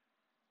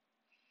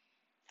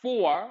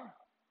 4,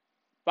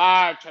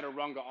 5,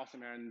 chaturanga,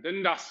 awesome, and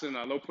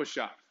dandasana, low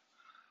push-up.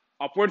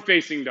 Upward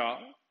facing dog.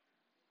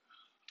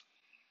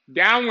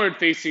 Downward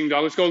facing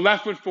dog. Let's go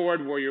left foot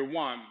forward, warrior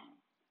 1.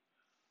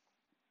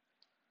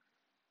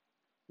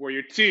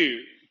 Warrior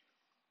 2.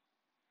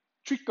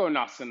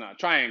 Trikonasana,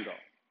 triangle.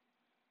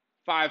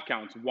 5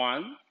 counts.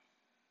 1,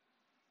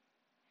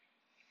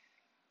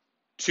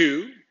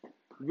 2.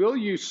 Will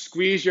you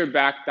squeeze your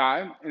back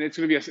thigh? And it's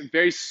going to be a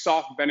very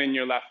soft bend in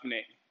your left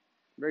knee.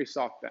 Very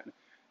soft bend.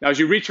 Now, as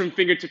you reach from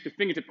fingertip to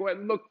fingertip, go ahead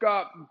and look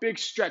up. Big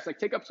stretch. Like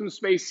take up some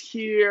space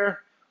here.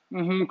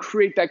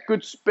 Create that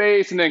good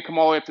space. And then come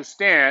all the way up to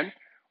stand.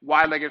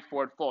 Wide-legged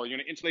forward fold. You're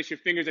going to interlace your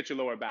fingers at your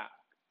lower back.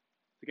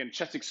 Again,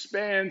 chest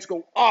expands.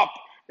 Go up.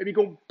 Maybe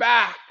go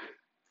back.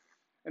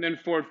 And then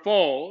forward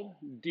fold.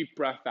 Deep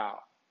breath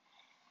out.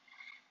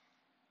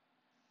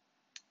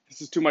 If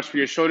this is too much for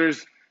your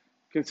shoulders,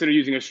 consider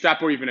using a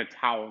strap or even a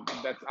towel.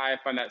 I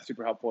find that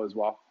super helpful as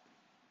well.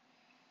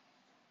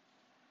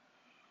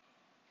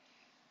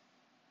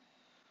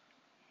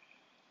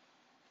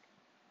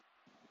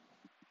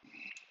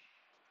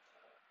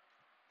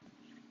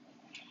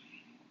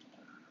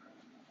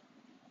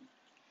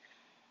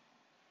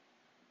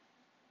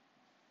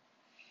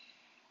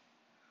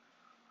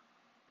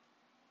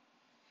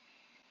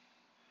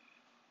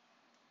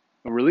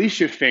 Release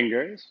your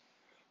fingers.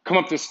 Come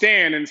up to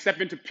stand and step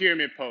into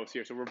pyramid pose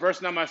here. So reverse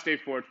namaste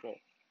forward fold.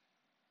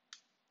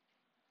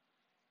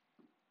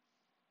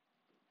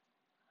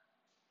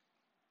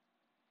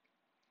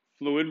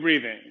 Fluid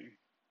breathing.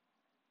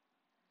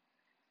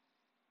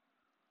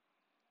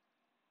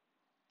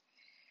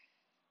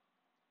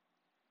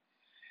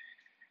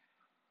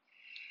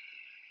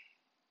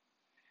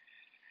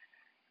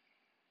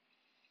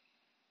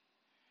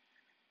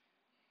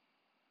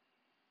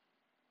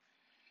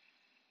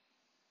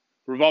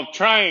 Revolve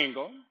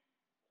triangle.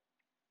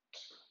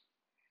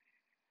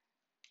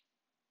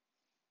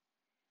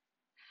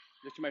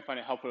 Just you might find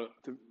it helpful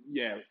to,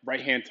 right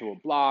hand to a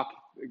block,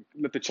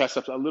 lift the chest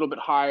up a little bit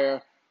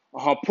higher.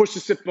 Push the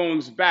sit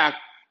bones back.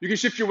 You can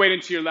shift your weight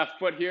into your left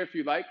foot here if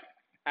you like,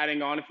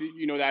 adding on if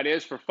you know that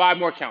is for 5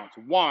 more counts.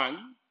 1,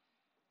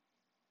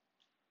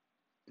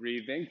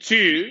 breathing.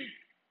 2,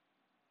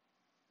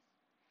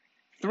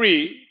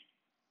 3,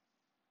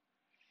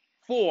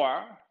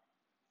 4,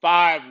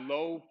 5,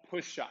 low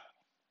push up.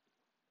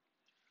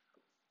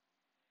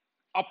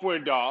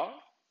 Upward dog.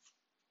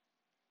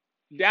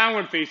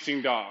 Downward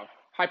facing dog.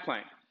 High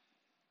plank.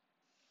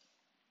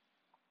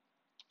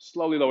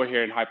 Slowly lower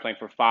here in high plank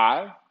for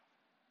 5,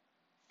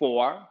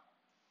 4,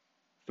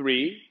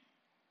 3,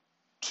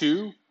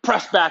 2.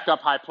 Press back up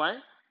high plank.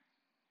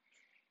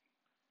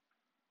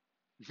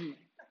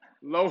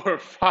 Lower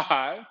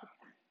 5,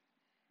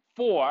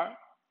 4,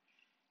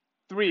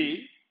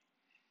 3,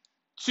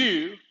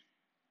 2.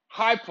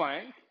 High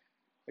plank.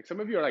 Like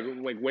some of you are like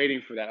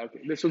waiting for that.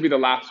 Okay, this will be the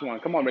last one.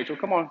 Come on, Rachel.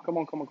 Come on.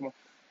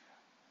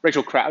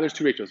 Rachel Kraft. There's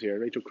 2 Rachels here.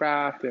 Rachel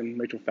Kraft and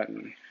Rachel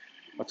Fenton.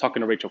 I'm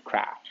talking to Rachel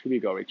Kraft. Here we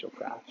go, Rachel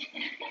Kraft.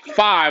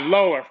 5,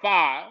 lower.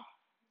 5,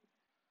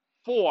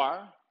 4,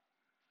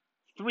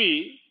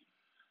 3,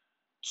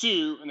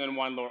 2, and then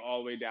 1 lower all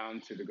the way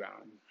down to the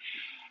ground.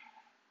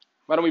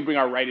 Why don't we bring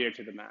our right ear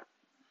to the mat?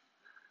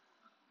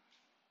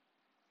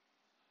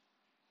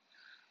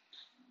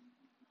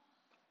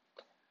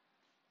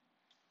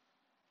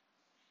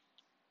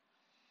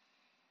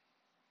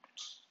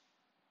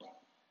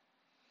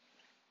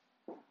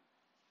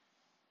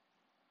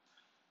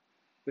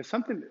 There's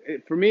something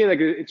for me, like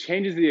it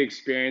changes the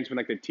experience when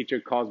like the teacher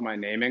calls my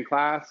name in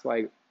class.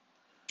 Like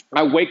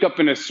I wake up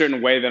in a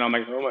certain way that I'm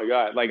like, oh my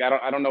god, like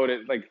I don't know what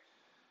it like.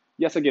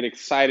 Yes, I get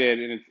excited,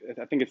 and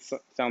I think it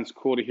sounds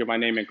cool to hear my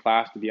name in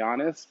class, to be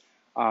honest.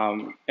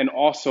 And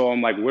also,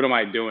 I'm like, what am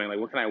I doing? Like,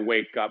 what can I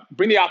wake up?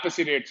 Bring the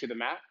opposite ear to the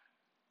mat.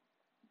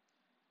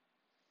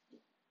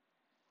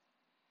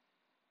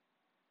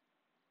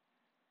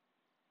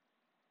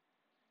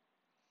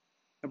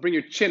 And bring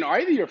your chin or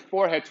either your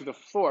forehead to the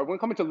floor. We're going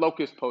to come into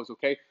locust pose,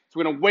 okay? So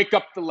we're going to wake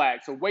up the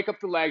legs. So wake up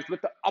the legs,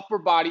 lift the upper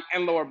body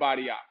and lower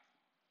body up.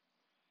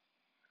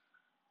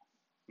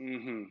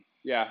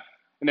 Yeah.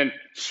 And then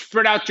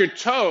spread out your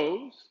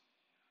toes.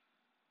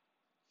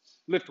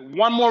 Lift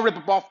one more rib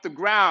up off the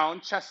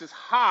ground. Chest is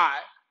high.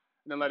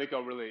 And then let it go,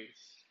 release.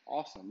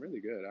 Awesome. Really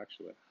good,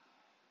 actually.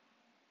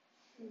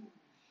 One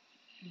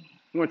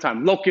more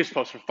time. Locust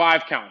pose for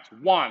 5 counts.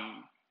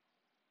 1,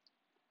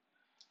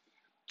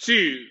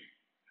 2,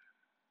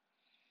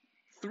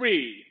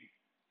 3,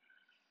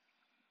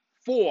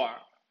 4,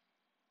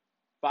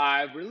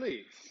 5.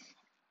 Release.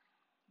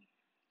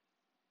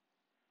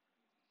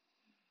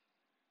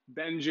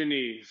 Bend your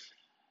knees.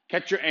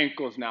 Catch your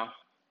ankles now.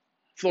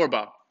 Floor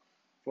bow.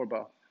 Floor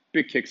bow.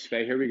 Big kicks,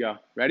 Faye. Here we go.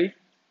 Ready?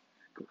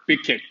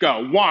 Big kick.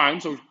 Go.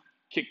 1. So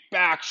kick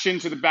back, shin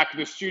to the back of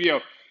the studio.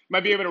 You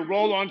might be able to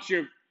roll onto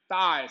your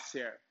thighs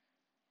here.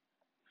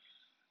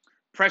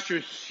 Press your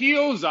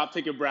heels up.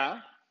 Take a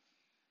breath.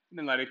 And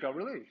then let it go.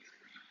 Release.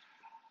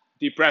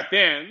 Deep breath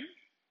in.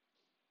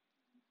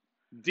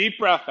 Deep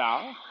breath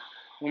out.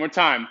 One more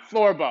time.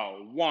 Floor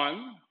bow.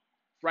 1.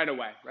 Right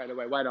away.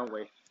 Why don't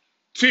we?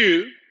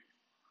 2.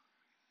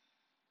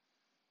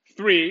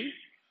 3.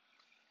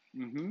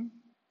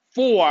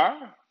 4.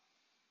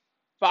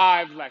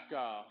 5. Let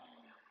go.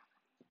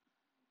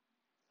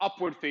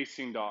 Upward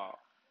facing dog.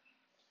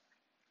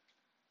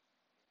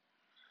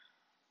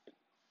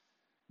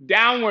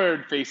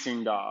 Downward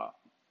facing dog.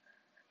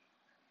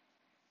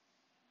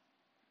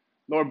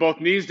 Lower both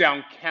knees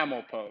down,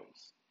 camel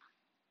pose.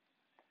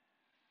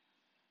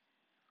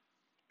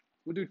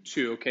 We'll do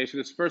 2, okay? So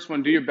this first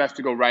one, do your best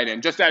to go right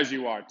in, just as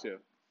you are too.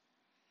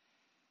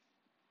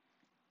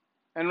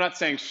 And I'm not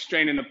saying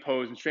strain in the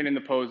pose. And strain in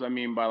the pose, I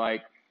mean by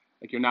like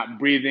you're not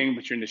breathing,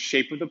 but you're in the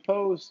shape of the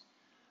pose.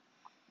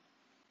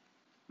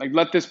 Like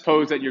let this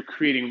pose that you're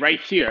creating right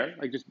here,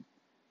 like just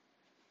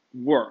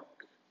work.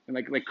 And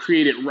like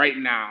create it right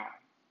now.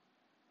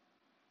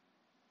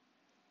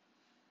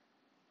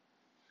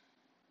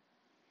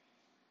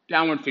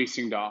 Downward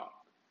facing dog.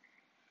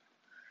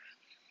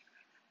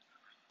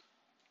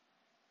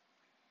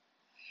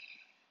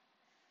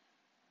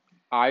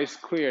 Eyes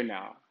clear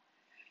now.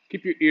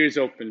 Keep your ears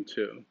open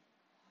too.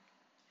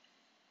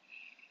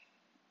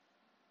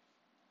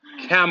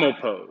 Camel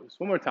pose.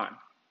 One more time.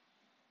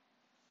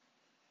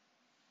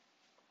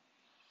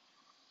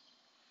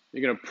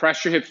 You're going to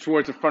press your hips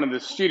towards the front of the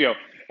studio.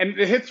 And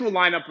the hips will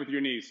line up with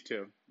your knees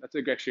too. That's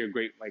actually a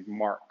great like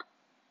mark.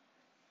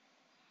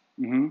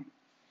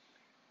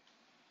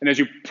 And as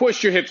you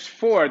push your hips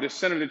forward, the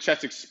center of the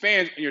chest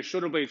expands and your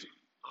shoulder blades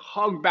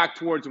hug back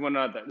towards one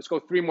another. Let's go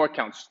 3 more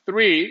counts.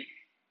 3,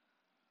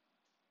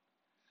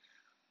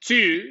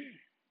 2,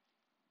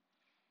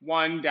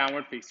 1,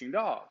 downward facing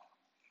dog.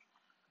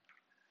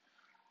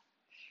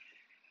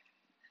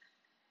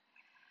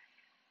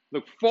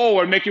 Look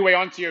forward, make your way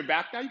onto your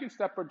back. Now you can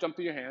step or jump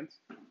to your hands.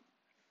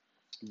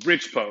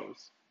 Bridge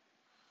pose.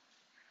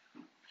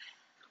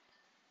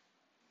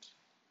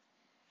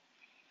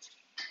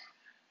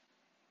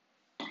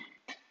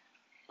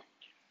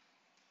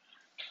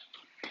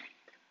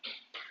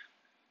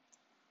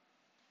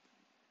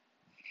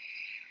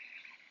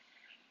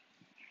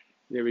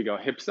 There we go.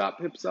 Hips up,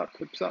 hips up,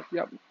 hips up.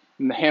 Yep.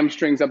 And the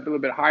hamstrings up a little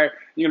bit higher.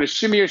 You're going to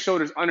shimmy your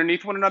shoulders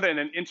underneath one another and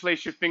then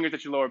interlace your fingers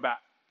at your lower back.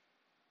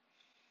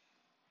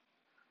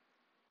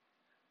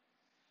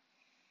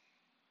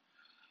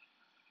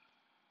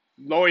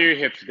 Lower your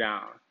hips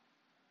down.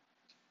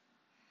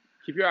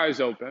 Keep your eyes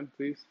open,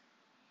 please.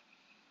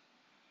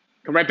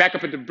 Come right back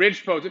up into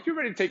bridge pose. If you're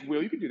ready to take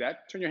wheel, you can do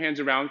that. Turn your hands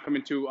around, come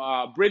into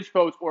bridge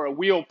pose or a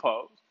wheel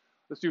pose.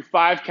 Let's do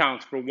 5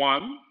 counts for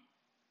 1,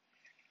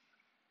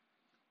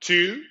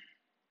 2,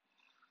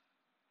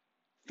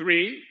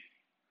 3,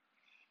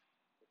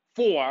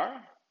 4,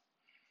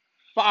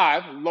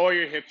 5. Lower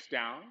your hips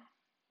down.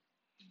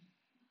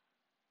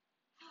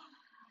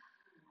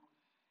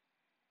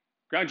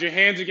 Ground your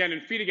hands again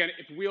and feet again.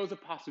 If wheel is a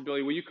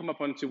possibility, will you come up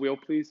onto wheel,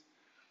 please?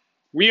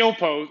 Wheel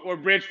pose or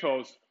bridge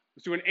pose.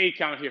 Let's do an 8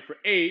 count here for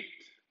 8,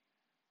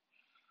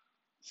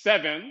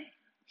 7,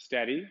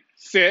 steady,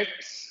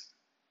 6,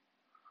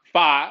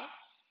 5,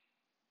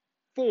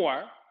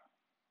 4,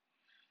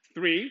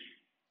 3,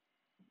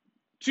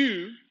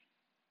 2,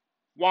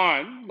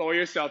 1. Lower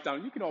yourself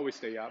down. You can always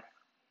stay up.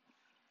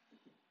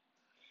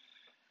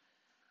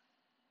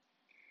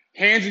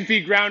 Hands and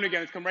feet ground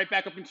again. Let's come right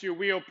back up into your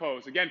wheel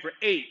pose. Again for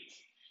 8,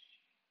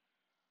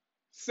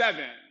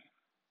 7,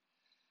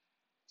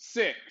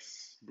 6.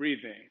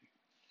 Breathing.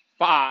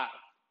 5.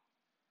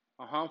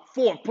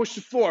 4. Push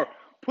the floor.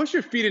 Push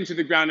your feet into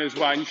the ground as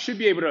well. And you should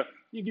be able to,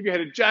 you give your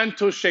head a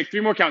gentle shake.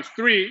 3 more counts.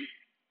 3,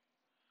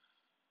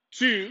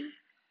 2,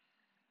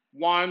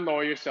 1.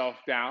 Lower yourself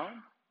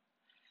down.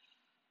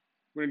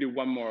 We're going to do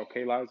 1 more,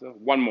 okay, Liza?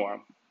 1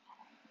 more.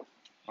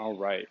 All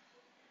right.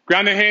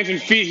 Ground the hands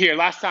and feet here.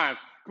 Last time.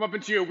 Come up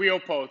into your wheel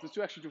pose. Let's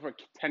actually do for a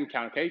 10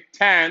 count, okay?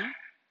 10,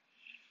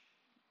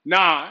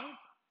 9,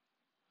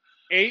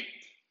 8,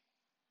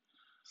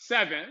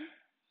 7,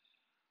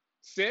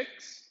 6,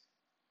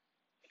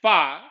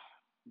 5.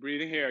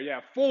 Breathing here. Yeah.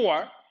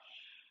 4,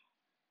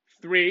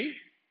 3,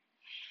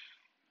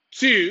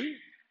 2,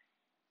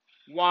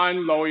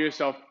 1. Lower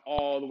yourself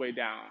all the way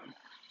down.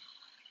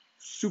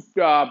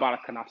 Supta Baddha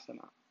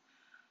Konasana.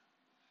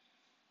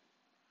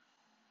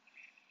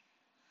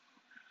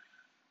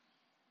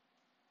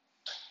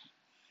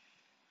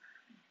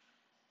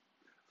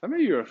 Some of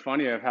you are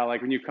funny of how,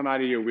 like, when you come out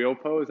of your wheel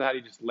pose, how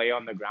you just lay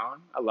on the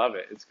ground. I love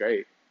it. It's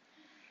great.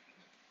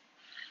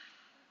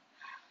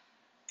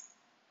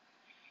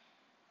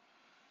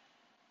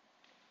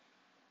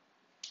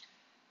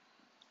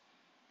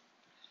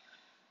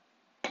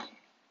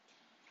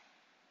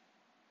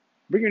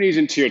 Bring your knees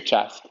into your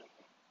chest.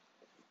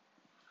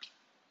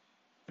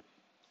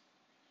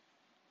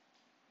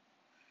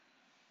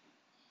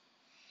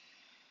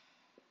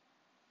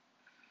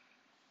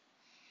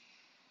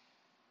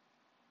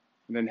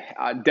 And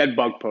then dead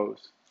bug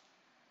pose.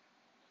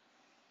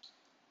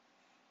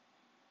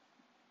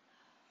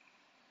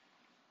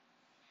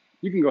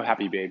 You can go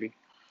happy baby.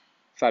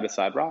 Side to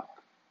side rock.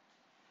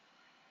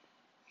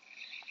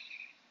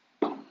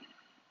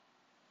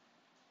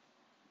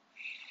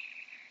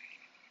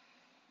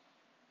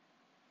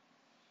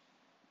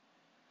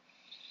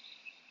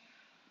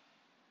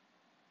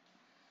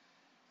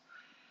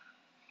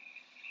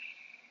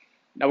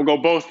 Now we'll go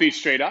both feet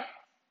straight up.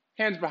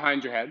 Hands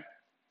behind your head.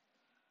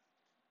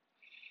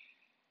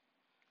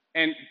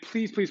 And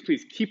please, please,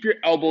 please, keep your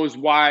elbows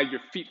wide,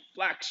 your feet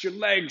flex, your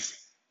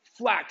legs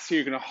flex. Here,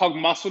 you're going to hug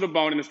muscle to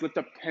bone and just lift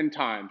up 10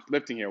 times.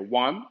 Lifting here.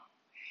 1,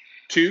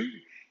 2,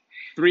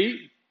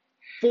 3,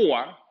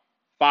 4,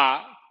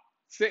 5,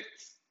 6,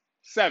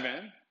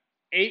 7,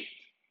 8,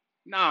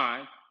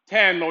 9,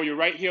 10. Lower your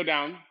right heel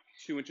down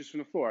 2 inches from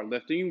the floor.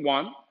 Lifting.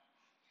 1,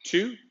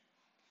 2,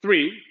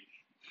 3,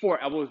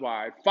 4. Elbows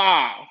wide.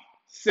 5,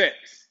 6,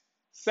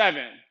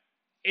 7,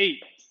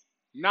 8,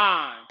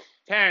 9,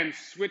 10.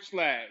 Switch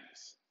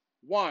legs.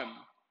 1,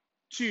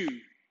 2,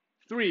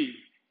 3,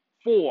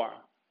 4,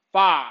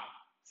 5,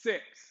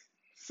 6,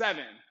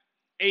 7,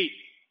 8,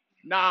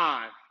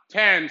 9,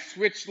 10.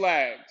 Switch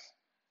legs.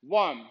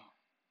 1,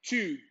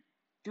 2,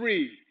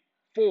 3,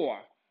 4,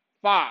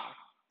 5,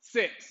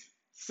 6,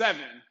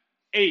 7,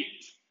 8,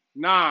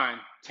 9,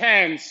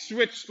 10.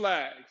 Switch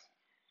legs.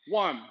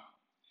 1,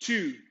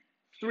 2,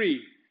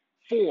 3,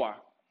 4,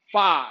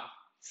 5,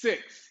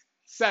 6,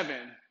 7,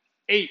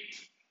 8,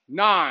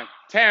 9,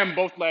 10.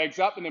 Both legs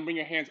up, and then bring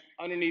your hands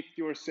underneath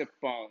your sit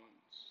bones.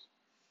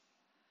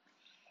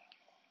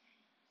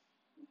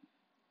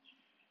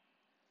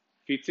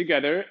 Feet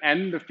together,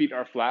 and the feet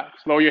are flat.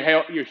 Lower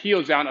your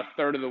heels down a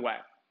third of the way.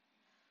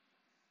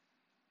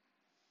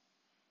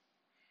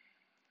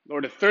 Lower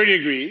to 30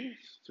 degrees,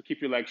 so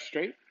keep your legs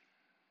straight.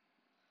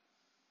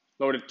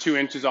 Lower to 2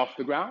 inches off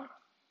the ground.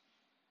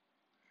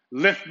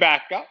 Lift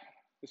back up.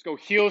 Let's go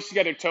heels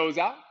together, toes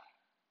out.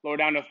 Lower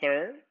down to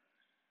third.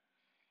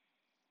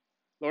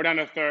 Lower down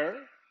to third.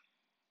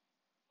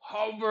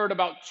 Hover at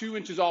about 2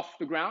 inches off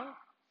the ground.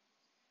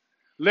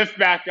 Lift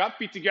back up,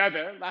 feet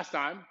together. Last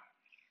time.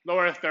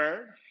 Lower to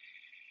third.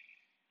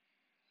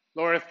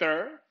 Lower to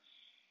third.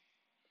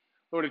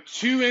 Lower to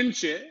 2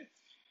 inches.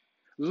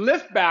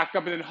 Lift back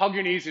up and then hug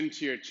your knees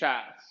into your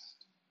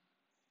chest.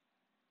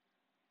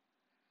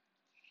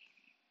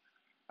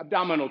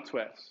 Abdominal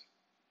twist.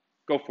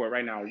 Go for it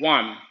right now.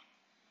 1,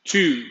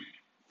 2,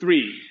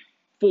 3,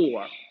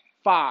 4,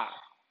 5,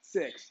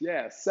 6,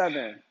 yeah,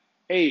 7,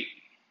 8,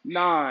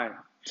 9,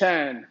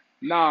 10,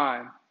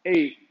 9,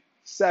 8,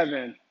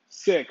 7,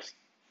 6,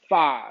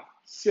 5,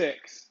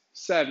 6,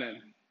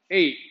 7,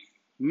 8,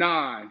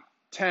 9,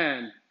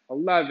 10,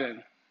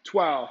 11,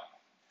 12,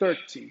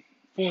 13,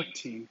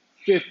 14,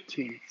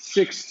 15,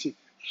 16,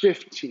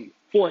 15,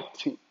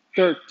 14,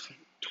 13,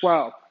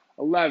 12,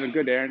 11.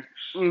 Good, Aaron.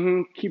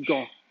 Keep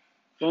going.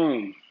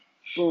 Boom,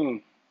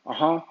 boom.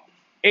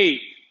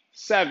 8,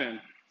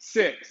 7,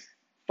 6,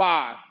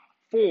 5,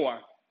 4,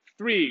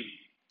 3,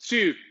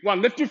 2,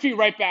 1. Lift your feet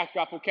right back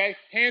up, okay?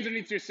 Hands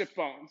underneath your sit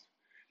bones.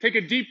 Take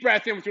a deep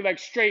breath in with your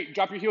legs straight.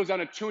 Drop your heels down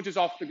to 2 inches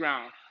off the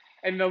ground.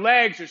 And the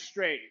legs are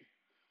straight.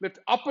 Lift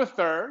up a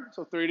third,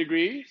 so 30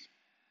 degrees.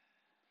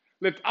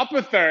 Lift up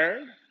a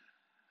third.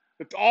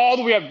 Lift all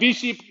the way up.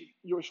 V-shape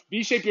your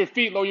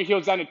feet. Lower your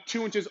heels down to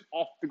 2 inches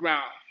off the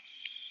ground.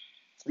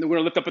 And then we're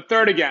going to lift up a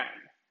third again.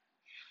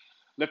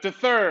 Lift a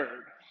third.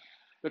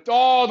 Lift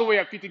all the way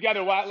up, feet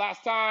together.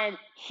 Last time,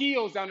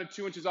 heels down to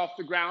 2 inches off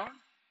the ground.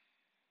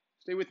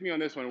 Stay with me on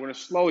this one. We're going to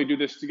slowly do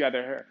this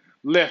together here.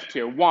 Lift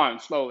here. 1,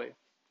 slowly.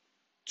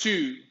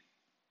 2,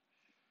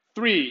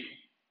 3,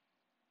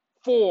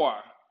 4.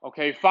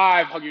 Okay,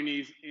 5, hug your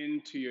knees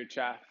into your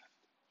chest.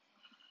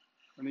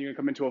 And then you're going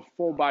to come into a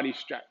full body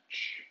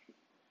stretch.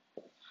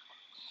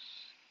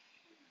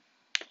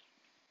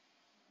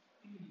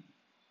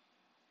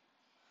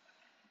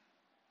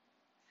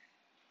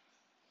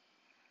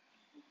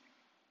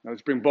 Now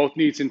let's bring both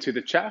knees into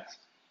the chest.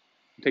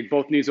 Take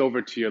both knees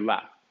over to your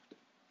left.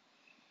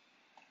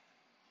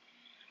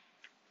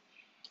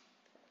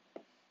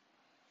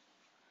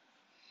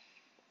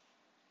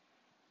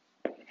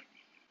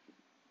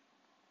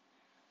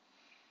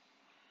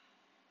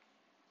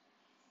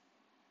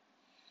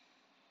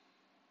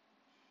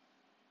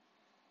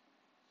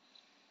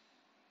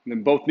 And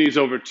then both knees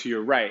over to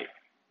your right.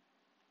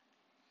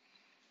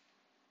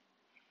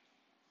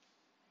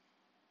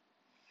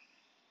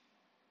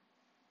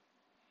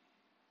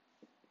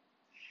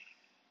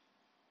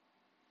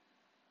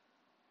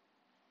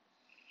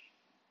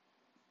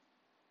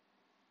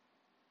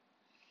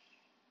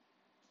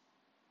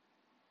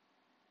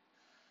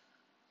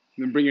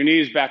 And then bring your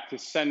knees back to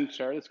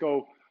center. Let's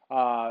go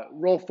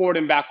roll forward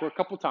and backward a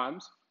couple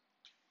times.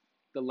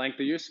 The length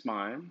of your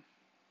spine.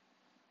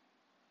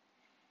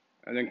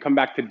 And then come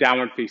back to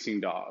downward facing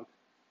dog.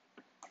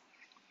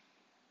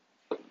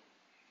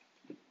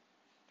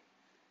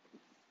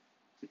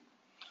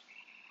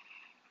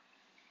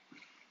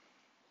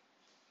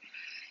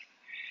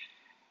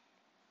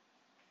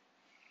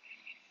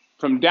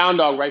 From down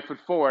dog, right foot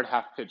forward,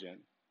 half pigeon.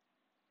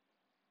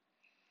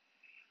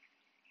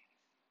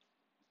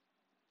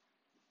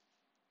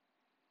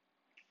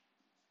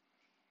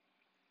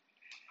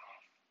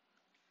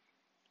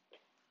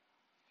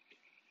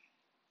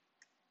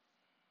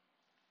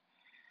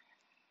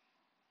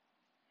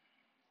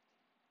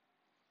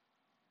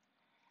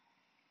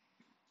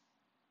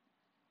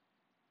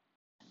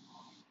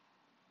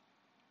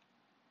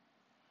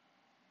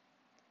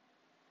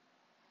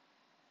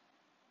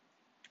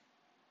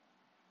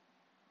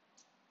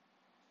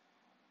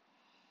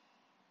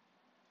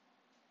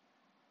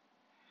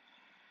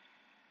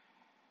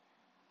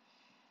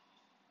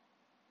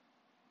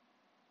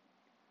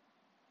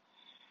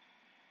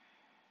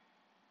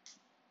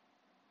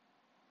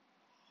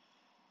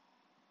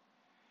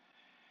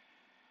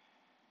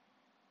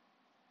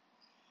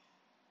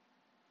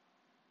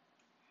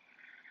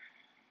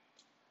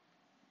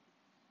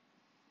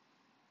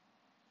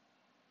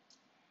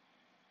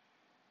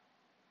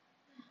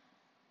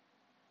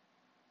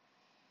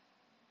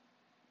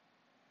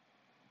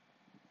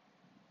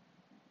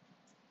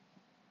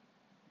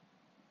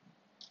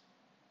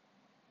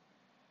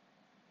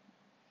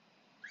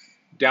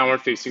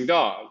 Downward facing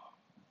dog.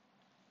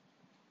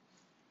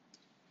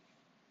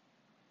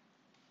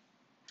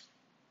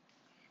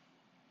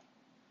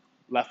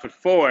 Left foot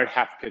forward,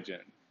 half pigeon.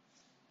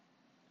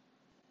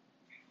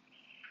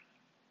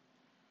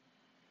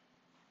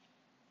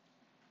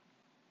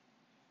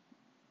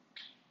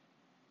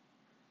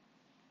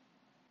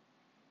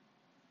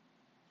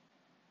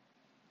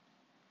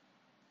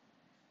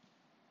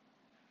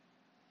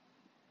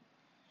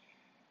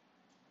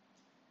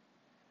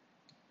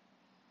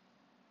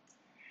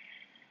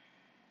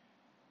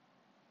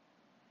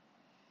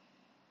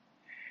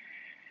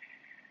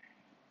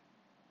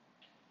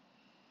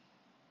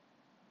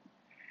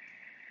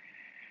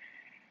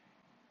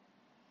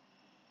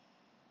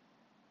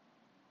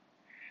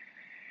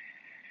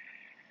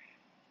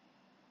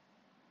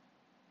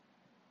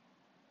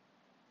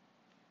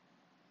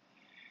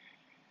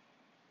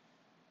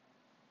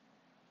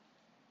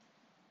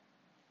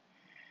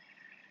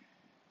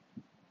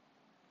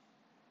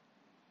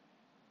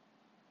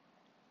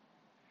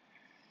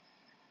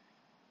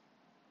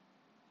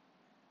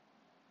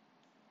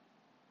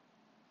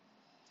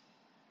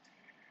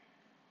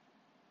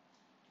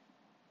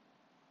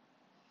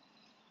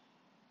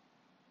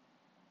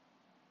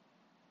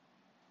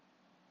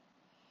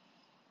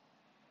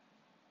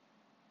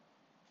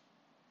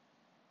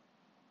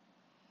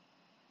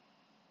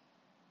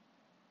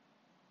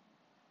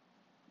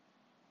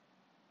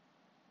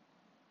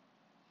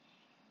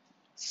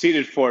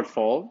 Seated forward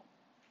fold.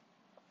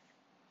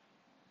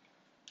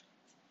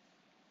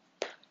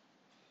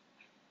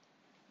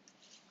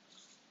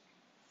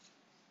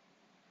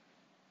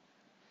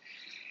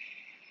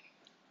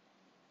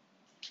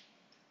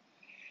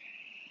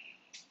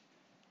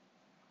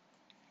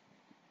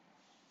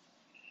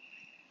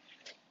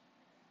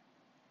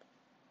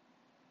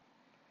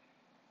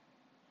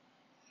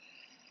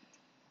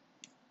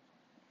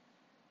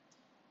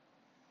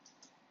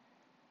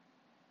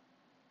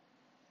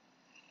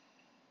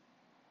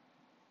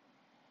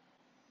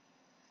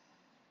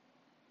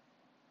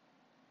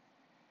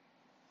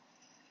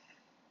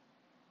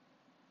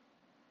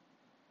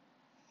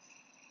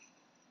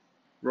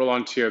 Roll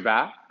onto your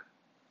back.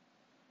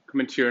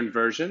 Come into your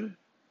inversion.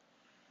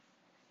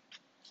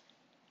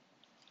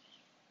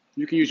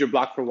 You can use your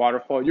block for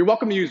waterfall. You're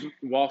welcome to use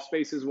wall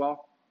space as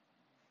well.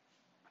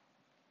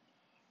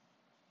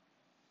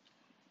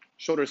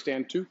 Shoulder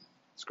stand too.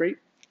 It's great.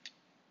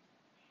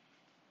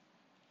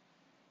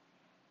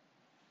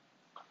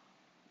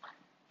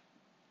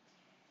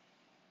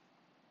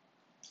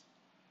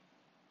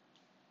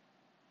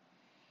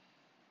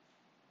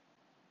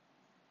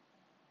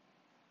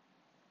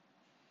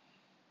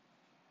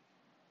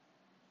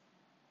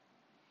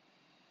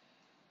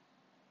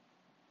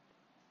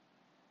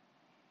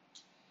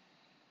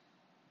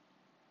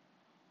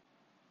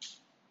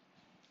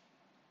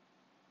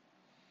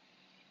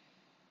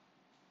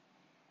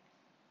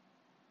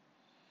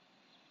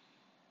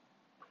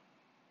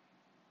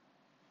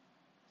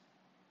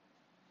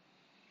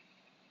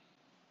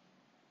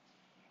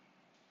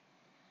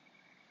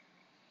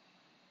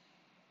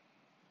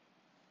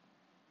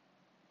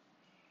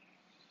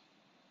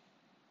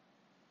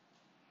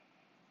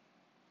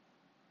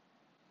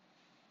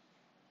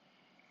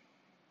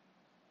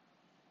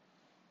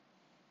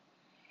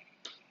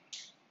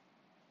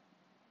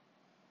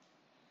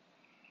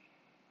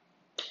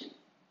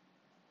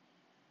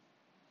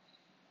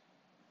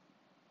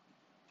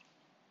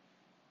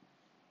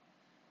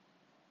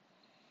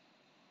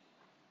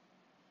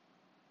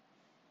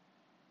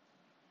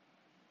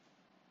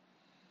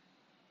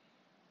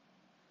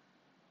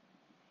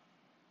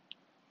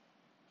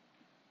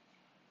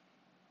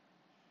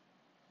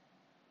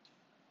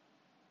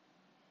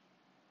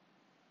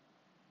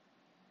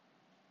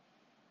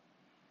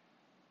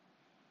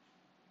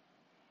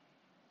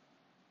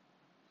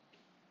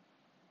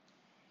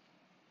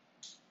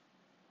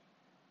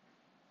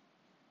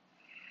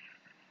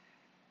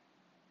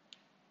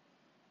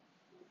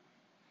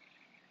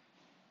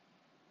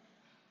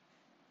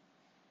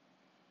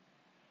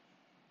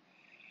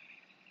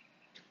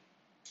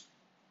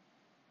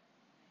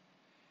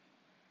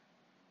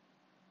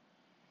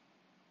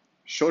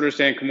 Shoulder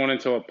stand, come on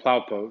into a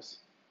plow pose.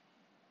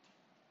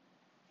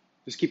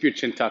 Just keep your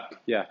chin tucked.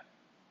 Yeah.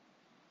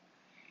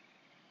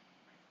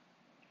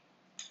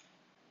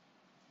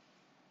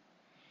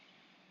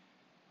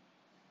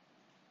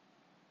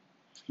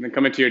 And then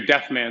come into your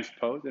deaf man's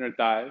pose, inner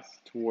thighs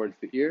towards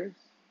the ears.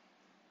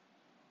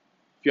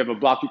 If you have a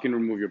block, you can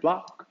remove your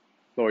block.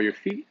 Lower your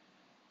feet.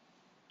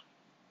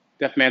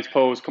 Deaf man's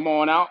pose, come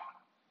on out.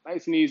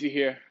 Nice and easy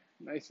here.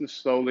 Nice and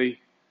slowly.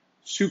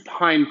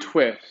 Supine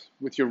twist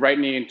with your right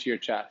knee into your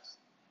chest.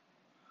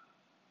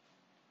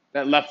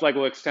 That left leg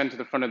will extend to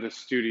the front of the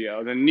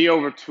studio. Then knee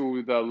over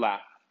to the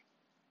left.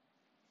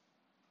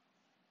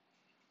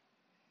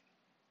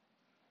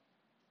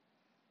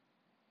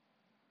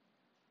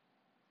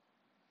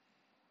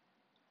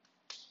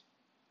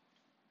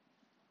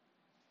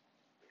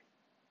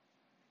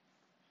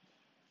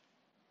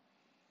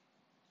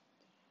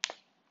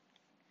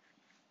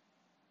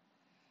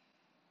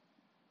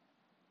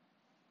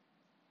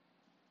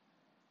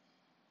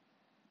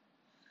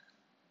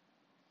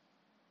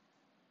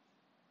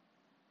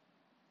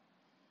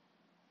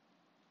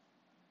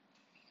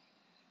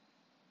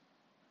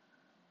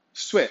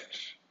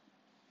 Switch.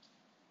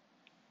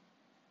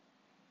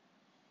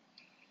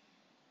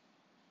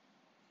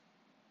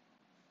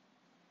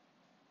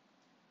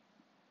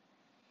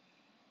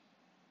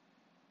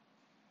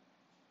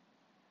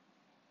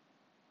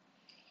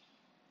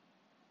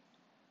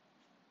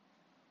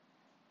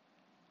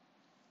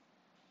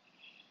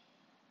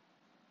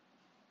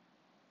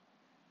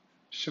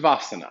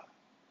 Shavasana.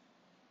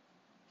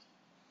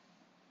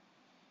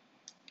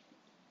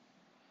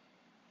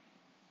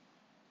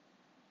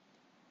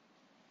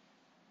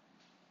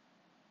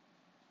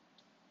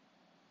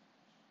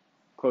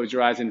 Close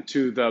your eyes and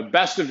to the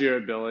best of your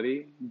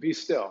ability, be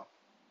still.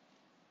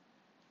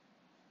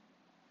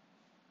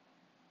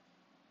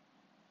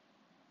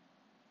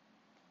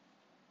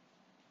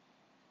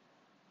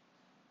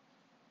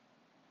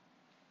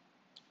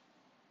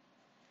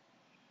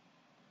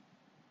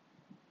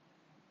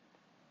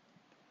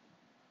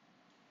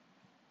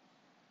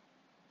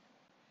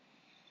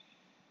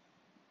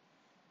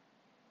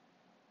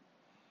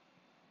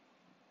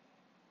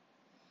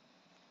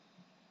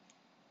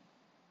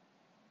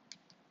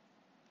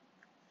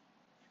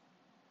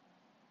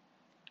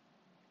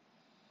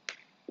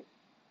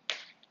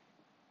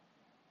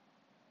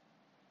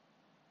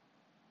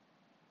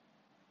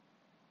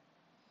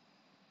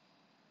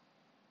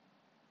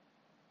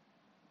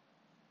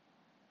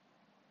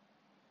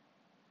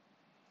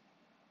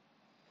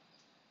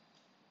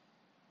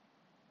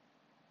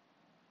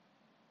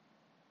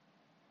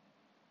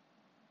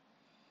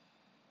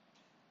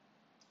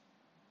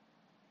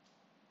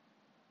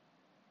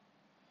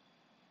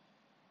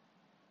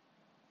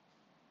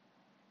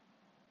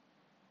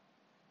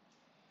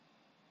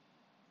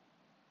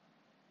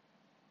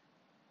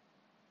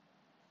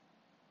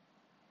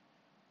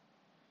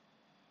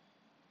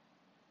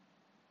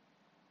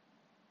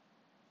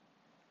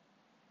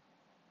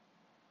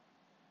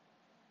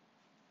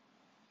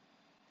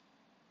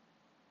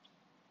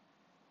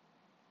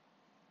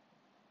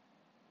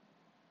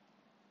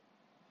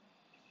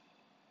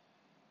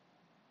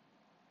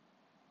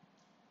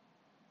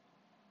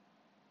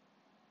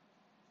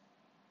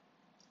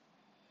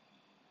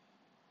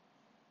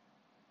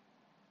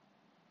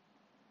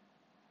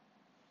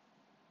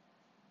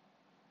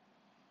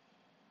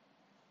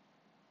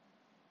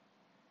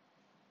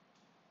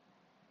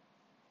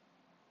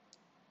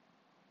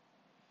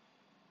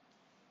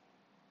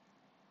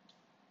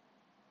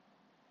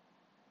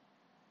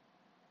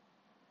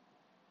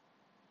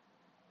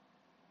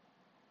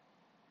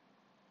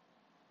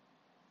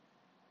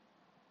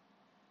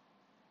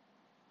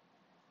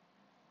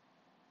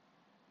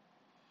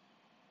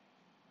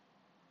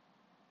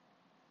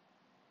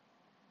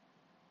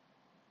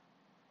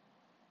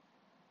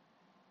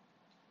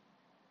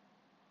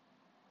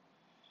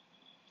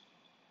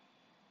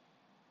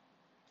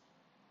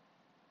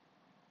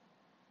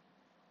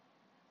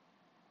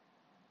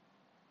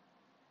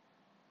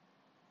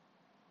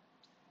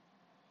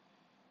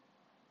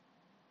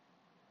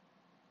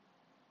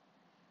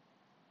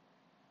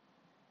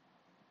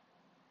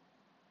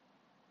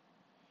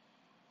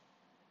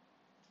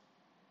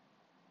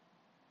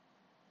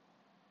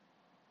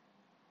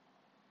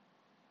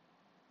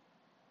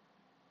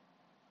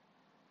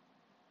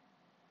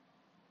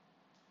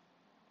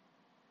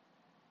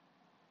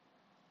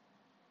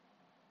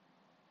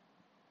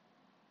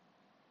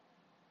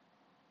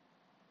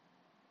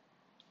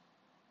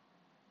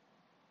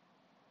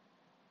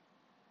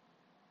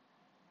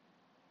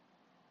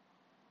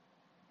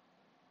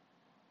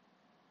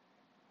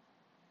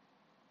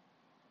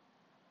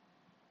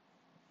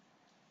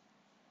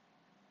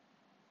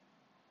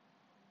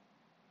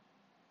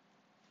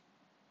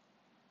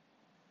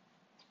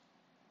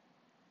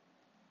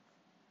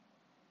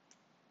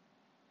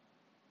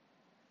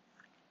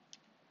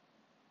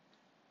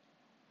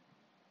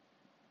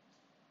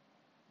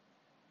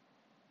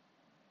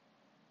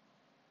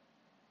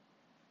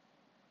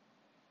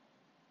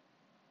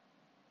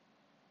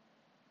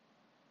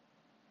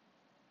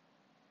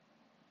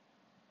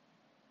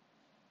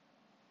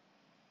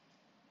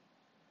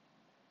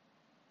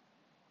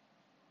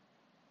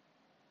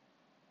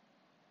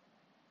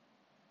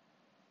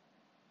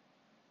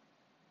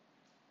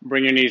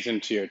 Bring your knees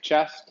into your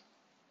chest.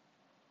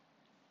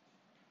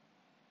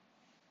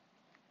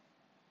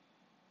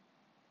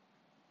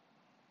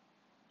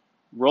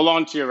 Roll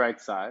onto your right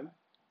side.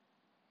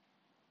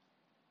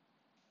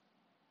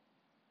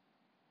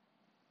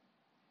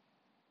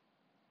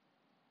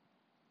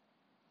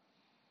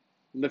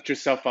 Lift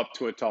yourself up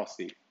to a tall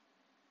seat.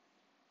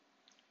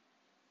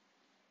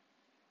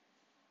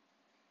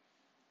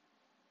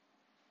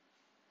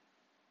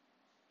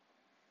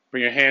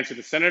 Bring your hands to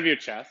the center of your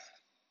chest.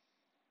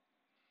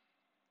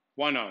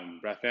 One arm,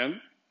 breath in.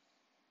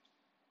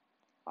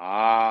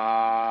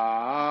 Ah.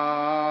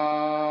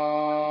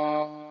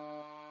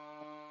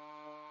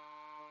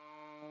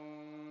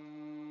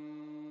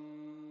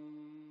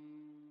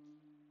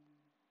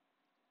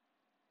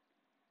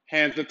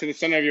 Hands up to the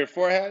center of your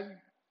forehead.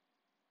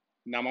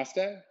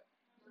 Namaste.